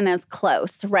sun isn't as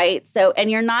close, right? So,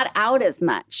 and you're not out as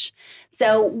much.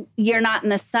 So you're not in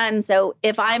the sun. So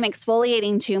if I'm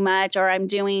exfoliating too much or I'm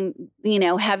doing,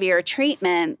 heavier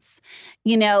treatments,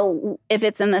 if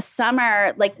it's in the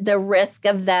summer, like the risk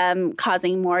of them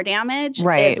causing more damage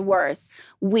is worse.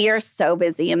 We are so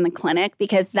busy in the clinic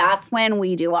because that's when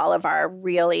we do all of our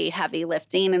really heavy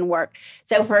lifting and work.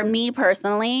 So for me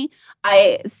personally,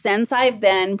 since I've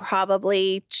been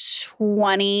probably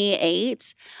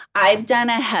 28, I've done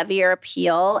a heavier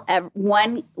peel,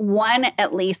 one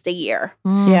at least a year.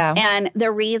 Yeah. And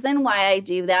the reason why I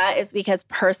do that is because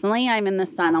personally, I'm in the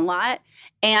sun a lot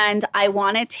and I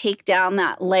want to take down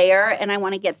that layer and I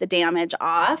want to get the damage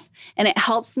off. And it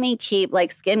helps me keep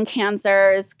like skin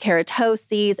cancers,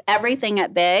 keratoses, everything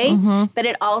at bay. But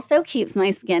it also keeps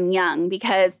my skin young,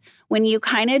 because when you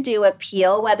kind of do a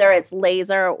peel, whether it's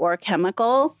laser or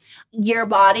chemical, your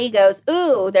body goes,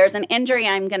 ooh, there's an injury.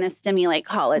 I'm going to stimulate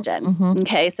collagen.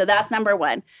 Okay, so that's number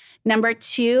 1. Number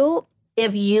 2,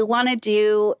 if you want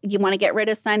to get rid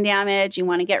of sun damage, you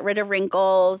want to get rid of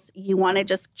wrinkles, you want to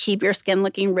just keep your skin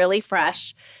looking really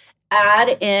fresh,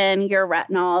 add in your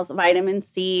retinols, vitamin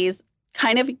C's,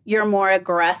 kind of your more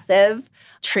aggressive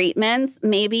treatments,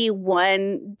 maybe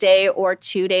 1 day or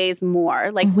 2 days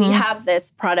more. Like we have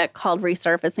this product called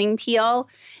Resurfacing Peel,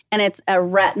 and it's a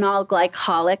retinol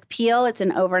glycolic peel. It's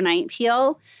an overnight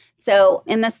peel. So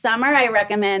in the summer, I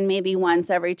recommend maybe once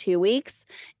every 2 weeks.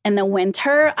 In the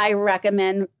winter, I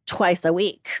recommend twice a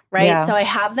week, right? Yeah. So I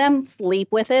have them sleep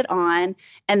with it on,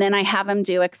 and then I have them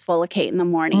do exfoliate in the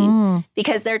morning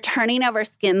because they're turning over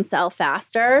skin cell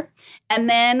faster. And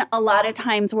then a lot of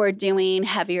times we're doing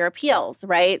heavier peels,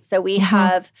 right? So we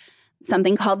have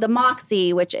something called the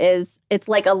Moxie, which it's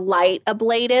like a light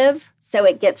ablative. So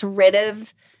it gets rid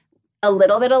of a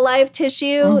little bit of live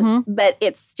tissue, but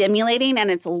it's stimulating and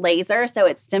it's laser. So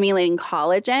it's stimulating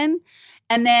collagen.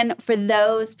 And then for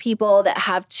those people that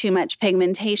have too much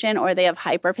pigmentation or they have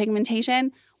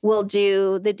hyperpigmentation, we'll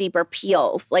do the deeper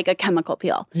peels, like a chemical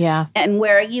peel. Yeah. And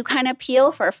where you kind of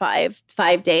peel for five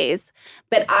days.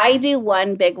 But I do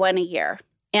one big one a year.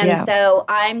 And so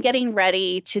I'm getting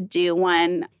ready to do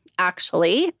one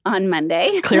actually on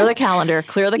Monday. Clear the calendar.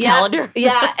 Calendar.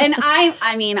 Yeah. And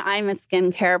I'm a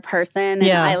skincare person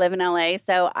and I live in LA,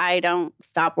 so I don't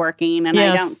stop working and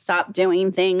I don't stop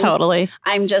doing things. Totally.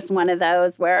 I'm just one of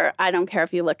those where I don't care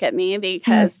if you look at me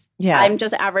because I'm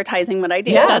just advertising what I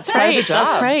do. Yeah, that's right.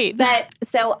 That's right. But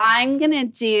so I'm going to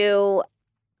do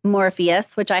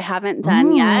Morpheus, which I haven't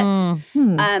done yet.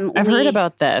 I've heard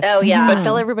about this. Oh, yeah. But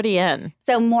fill everybody in.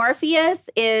 So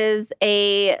Morpheus is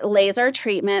a laser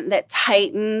treatment that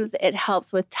tightens. It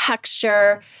helps with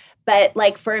texture. But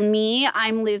like for me,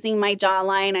 I'm losing my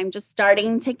jawline. I'm just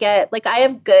starting to get, like I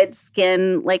have good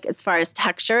skin, like as far as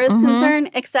texture is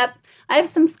concerned, except I have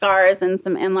some scars and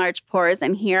some enlarged pores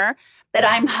in here. But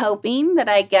I'm hoping that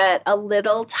I get a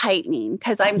little tightening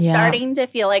because I'm starting to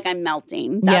feel like I'm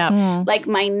melting. Like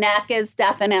my neck is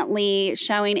definitely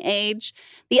showing age.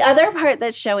 The other part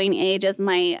that's showing age is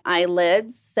my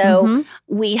eyelids. So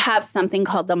we have something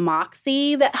called the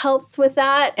Moxie that helps with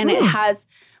that. And it has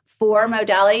 4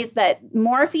 modalities. But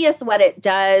Morpheus, what it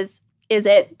does is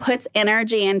it puts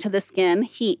energy into the skin,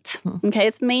 heat. Okay,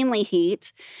 it's mainly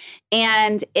heat.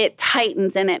 And it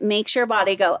tightens and it makes your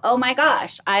body go, oh my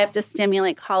gosh, I have to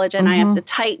stimulate collagen. I have to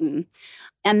tighten.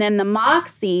 And then the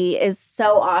Moxie is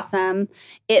so awesome.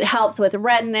 It helps with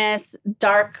redness,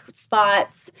 dark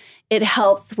spots. It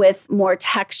helps with more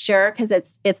texture because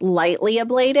it's lightly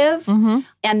ablative.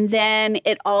 And then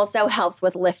it also helps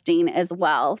with lifting as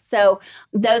well. So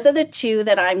those are the two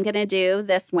that I'm going to do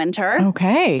this winter.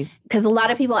 Okay. Because a lot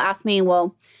of people ask me,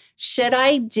 well, should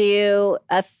I do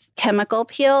a chemical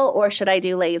peel or should I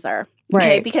do laser?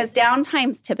 Right. Okay, because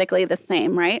downtime's typically the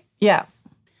same, right? Yeah.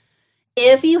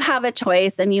 If you have a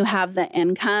choice and you have the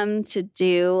income to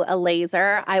do a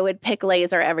laser, I would pick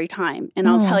laser every time. And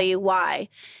I'll tell you why.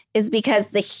 Is because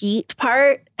the heat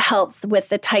part helps with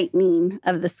the tightening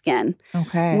of the skin.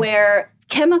 Okay. Where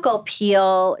chemical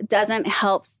peel doesn't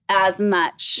help as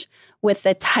much with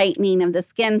the tightening of the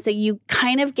skin. So you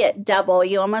kind of get double.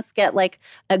 You almost get like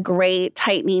a great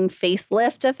tightening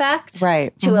facelift effect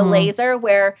to a laser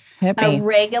where a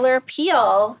regular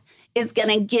peel is going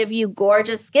to give you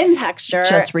gorgeous skin texture.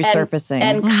 Just resurfacing.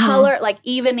 And color, like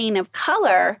evening of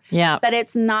color. Yeah. But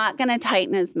it's not going to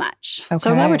tighten as much. Okay.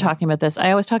 So now we're talking about this.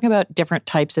 I always talk about different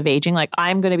types of aging. Like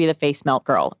I'm going to be the face melt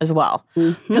girl as well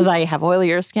because I have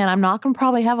oilier skin. I'm not going to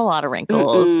probably have a lot of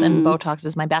wrinkles and Botox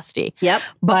is my bestie. Yep.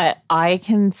 But I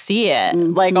can see it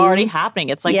like already happening.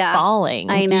 It's like falling.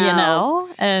 I know. You know?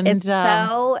 And it's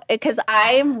so, because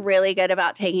I'm really good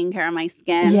about taking care of my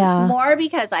skin. More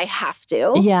because I have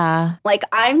to. Yeah. Like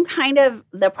I'm kind of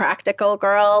the practical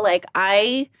girl. Like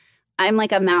I'm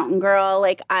like a mountain girl.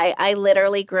 Like I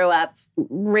literally grew up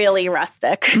really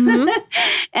rustic.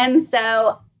 And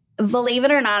so believe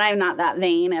it or not, I'm not that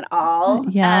vain at all.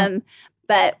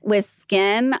 But with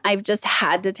skin, I've just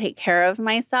had to take care of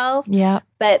myself.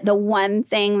 But the one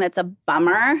thing that's a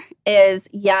bummer is,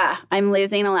 I'm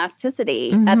losing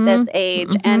elasticity at this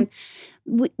age. And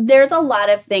there's a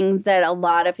lot of things that a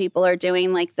lot of people are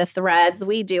doing, like the threads.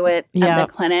 We do it at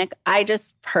the clinic. I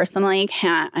just personally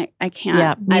can't. I can't.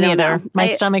 Yeah, me I don't neither. know. My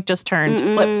stomach just turned,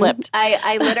 flipped.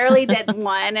 I literally did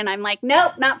one and I'm like,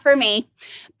 nope, not for me.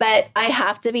 But I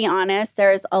have to be honest,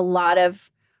 there's a lot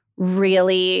of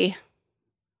really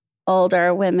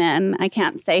older women. I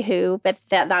can't say who, but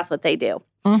that's what they do.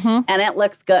 And it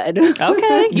looks good.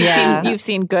 Okay. You've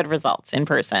seen good results in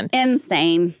person.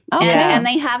 Insane. Okay. And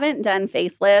they haven't done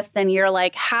facelifts and you're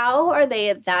like, how are they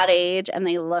at that age and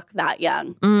they look that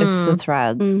young? It's the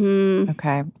threads.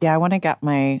 Okay. Yeah, I want to get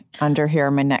my under here,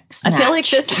 my neck snatched. I feel like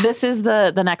this is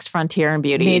the next frontier in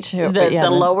beauty. Me too. The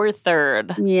lower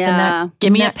third. Yeah.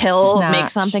 Give me a pill,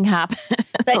 make something happen.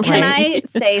 But can I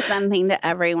say something to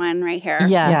everyone right here?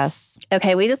 Yes.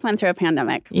 Okay, we just went through a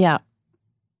pandemic. Yeah.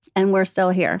 And we're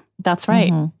still here. That's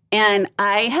right. And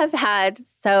I have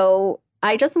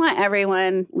I just want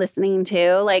everyone listening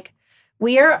to, like,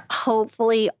 we are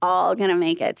hopefully all going to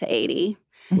make it to 80.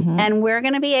 And we're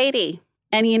going to be 80.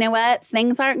 And you know what?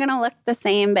 Things aren't going to look the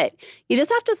same, but you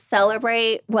just have to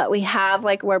celebrate what we have.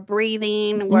 Like, we're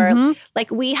breathing. We're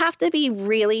like, we have to be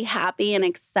really happy and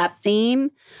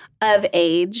accepting of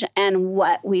age and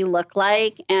what we look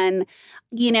like. And,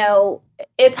 you know,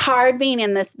 it's hard being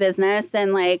in this business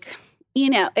and like, you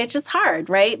know, it's just hard,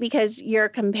 right? Because you're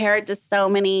compared to so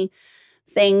many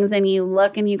things and you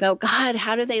look and you go, God,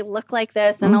 how do they look like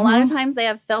this? And a lot of times they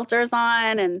have filters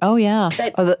on. And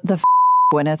the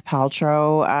Gwyneth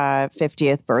Paltrow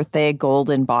 50th birthday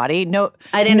golden body. No,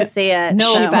 I didn't see it.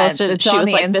 No offense. It's on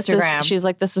the Instagram. She's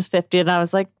like, this is 50. And I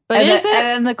was like, but is it? And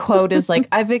then the quote is like,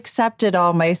 I've accepted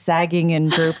all my sagging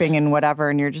and drooping and whatever.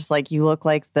 And you're just like, you look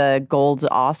like the gold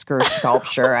Oscar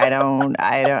sculpture. I don't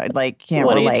like, can't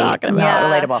what relate. What are you talking about?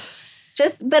 Not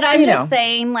relatable. But I'm just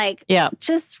saying, like,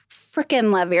 just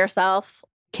freaking love yourself.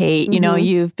 Kate, you know,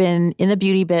 you've been in the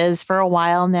beauty biz for a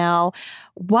while now.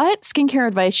 What skincare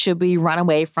advice should we run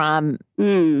away from?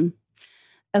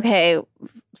 Okay,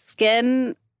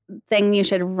 skin thing you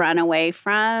should run away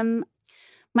from.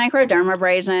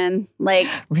 Microdermabrasion. Like,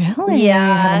 really?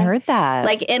 Yeah. I haven't heard that.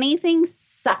 Like anything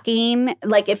sucking,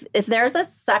 like if there's a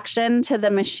suction to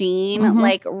the machine,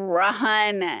 like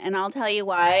run. And I'll tell you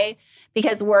why.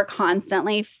 Because we're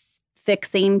constantly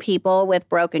fixing people with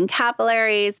broken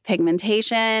capillaries,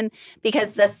 pigmentation,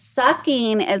 because the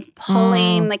sucking is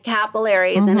pulling the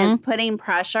capillaries and it's putting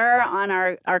pressure on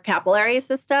our capillary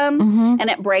system and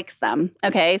it breaks them.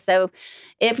 Okay, so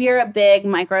if you're a big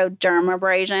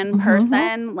microdermabrasion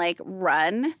person, like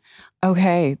run.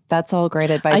 Okay, that's all great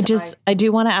advice. I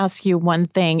do want to ask you one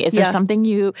thing. Is there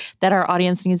something that our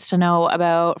audience needs to know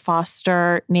about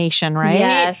Foster Nation, right?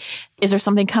 Yes. Is there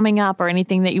something coming up or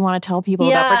anything that you want to tell people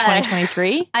about for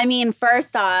 2023? I mean,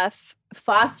 first off,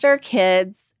 foster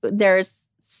kids, there's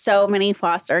so many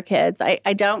foster kids.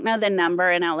 I don't know the number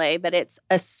in LA, but it's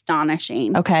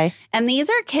astonishing. Okay. And these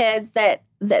are kids that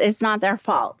it's not their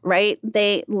fault, right?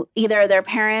 They either their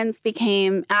parents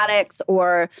became addicts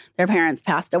or their parents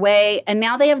passed away, and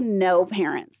now they have no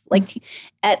parents. Like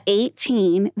at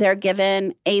 18, they're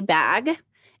given a bag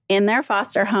in their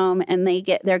foster home, and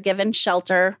they're given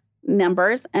shelter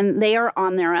numbers, and they are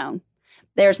on their own.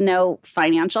 There's no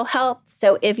financial help.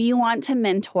 So if you want to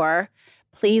mentor,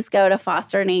 please go to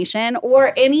Foster Nation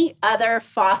or any other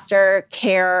foster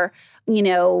care,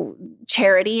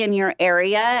 charity in your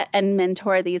area and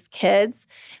mentor these kids.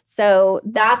 So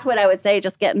that's what I would say.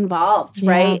 Just get involved,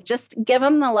 right? Just give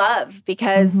them the love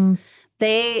because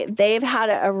they've had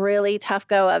a really tough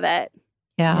go of it.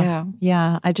 Yeah.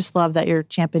 I just love that you're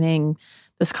championing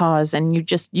this cause, and you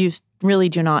really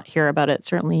do not hear about it,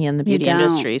 certainly in the beauty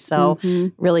industry. So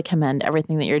really commend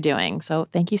everything that you're doing. So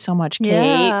thank you so much, Kate.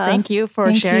 Yeah. Thank you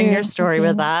for sharing your story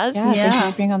with us. Thank you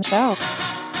for being on the show.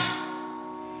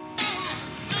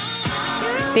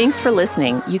 Thanks for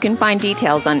listening. You can find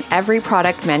details on every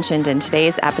product mentioned in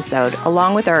today's episode,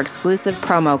 along with our exclusive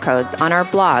promo codes on our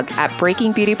blog at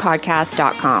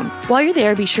breakingbeautypodcast.com. While you're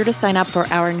there, be sure to sign up for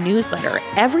our newsletter.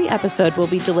 Every episode will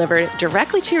be delivered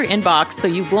directly to your inbox, so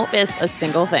you won't miss a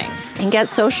single thing. And get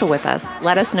social with us.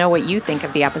 Let us know what you think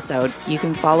of the episode. You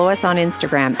can follow us on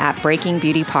Instagram at Breaking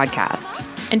Beauty Podcast.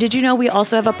 And did you know we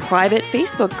also have a private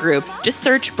Facebook group? Just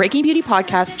search Breaking Beauty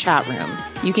Podcast Chat Room.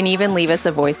 You can even leave us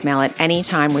a voicemail at any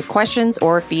time with questions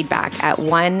or feedback at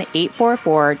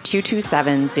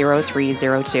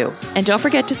 1-844-227-0302. And don't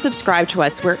forget to subscribe to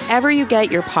us wherever you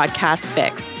get your podcast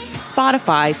fix.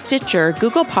 Spotify, Stitcher,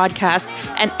 Google Podcasts,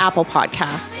 and Apple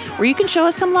Podcasts, where you can show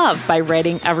us some love by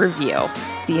writing a review.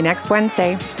 See you next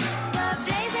Wednesday.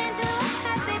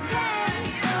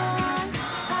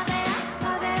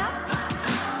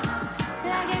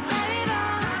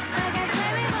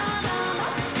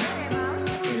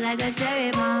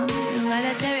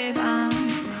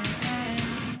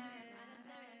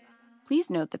 Please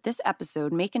note that this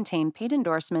episode may contain paid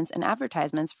endorsements and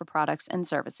advertisements for products and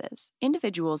services.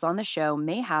 Individuals on the show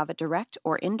may have a direct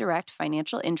or indirect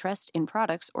financial interest in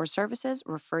products or services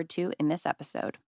referred to in this episode.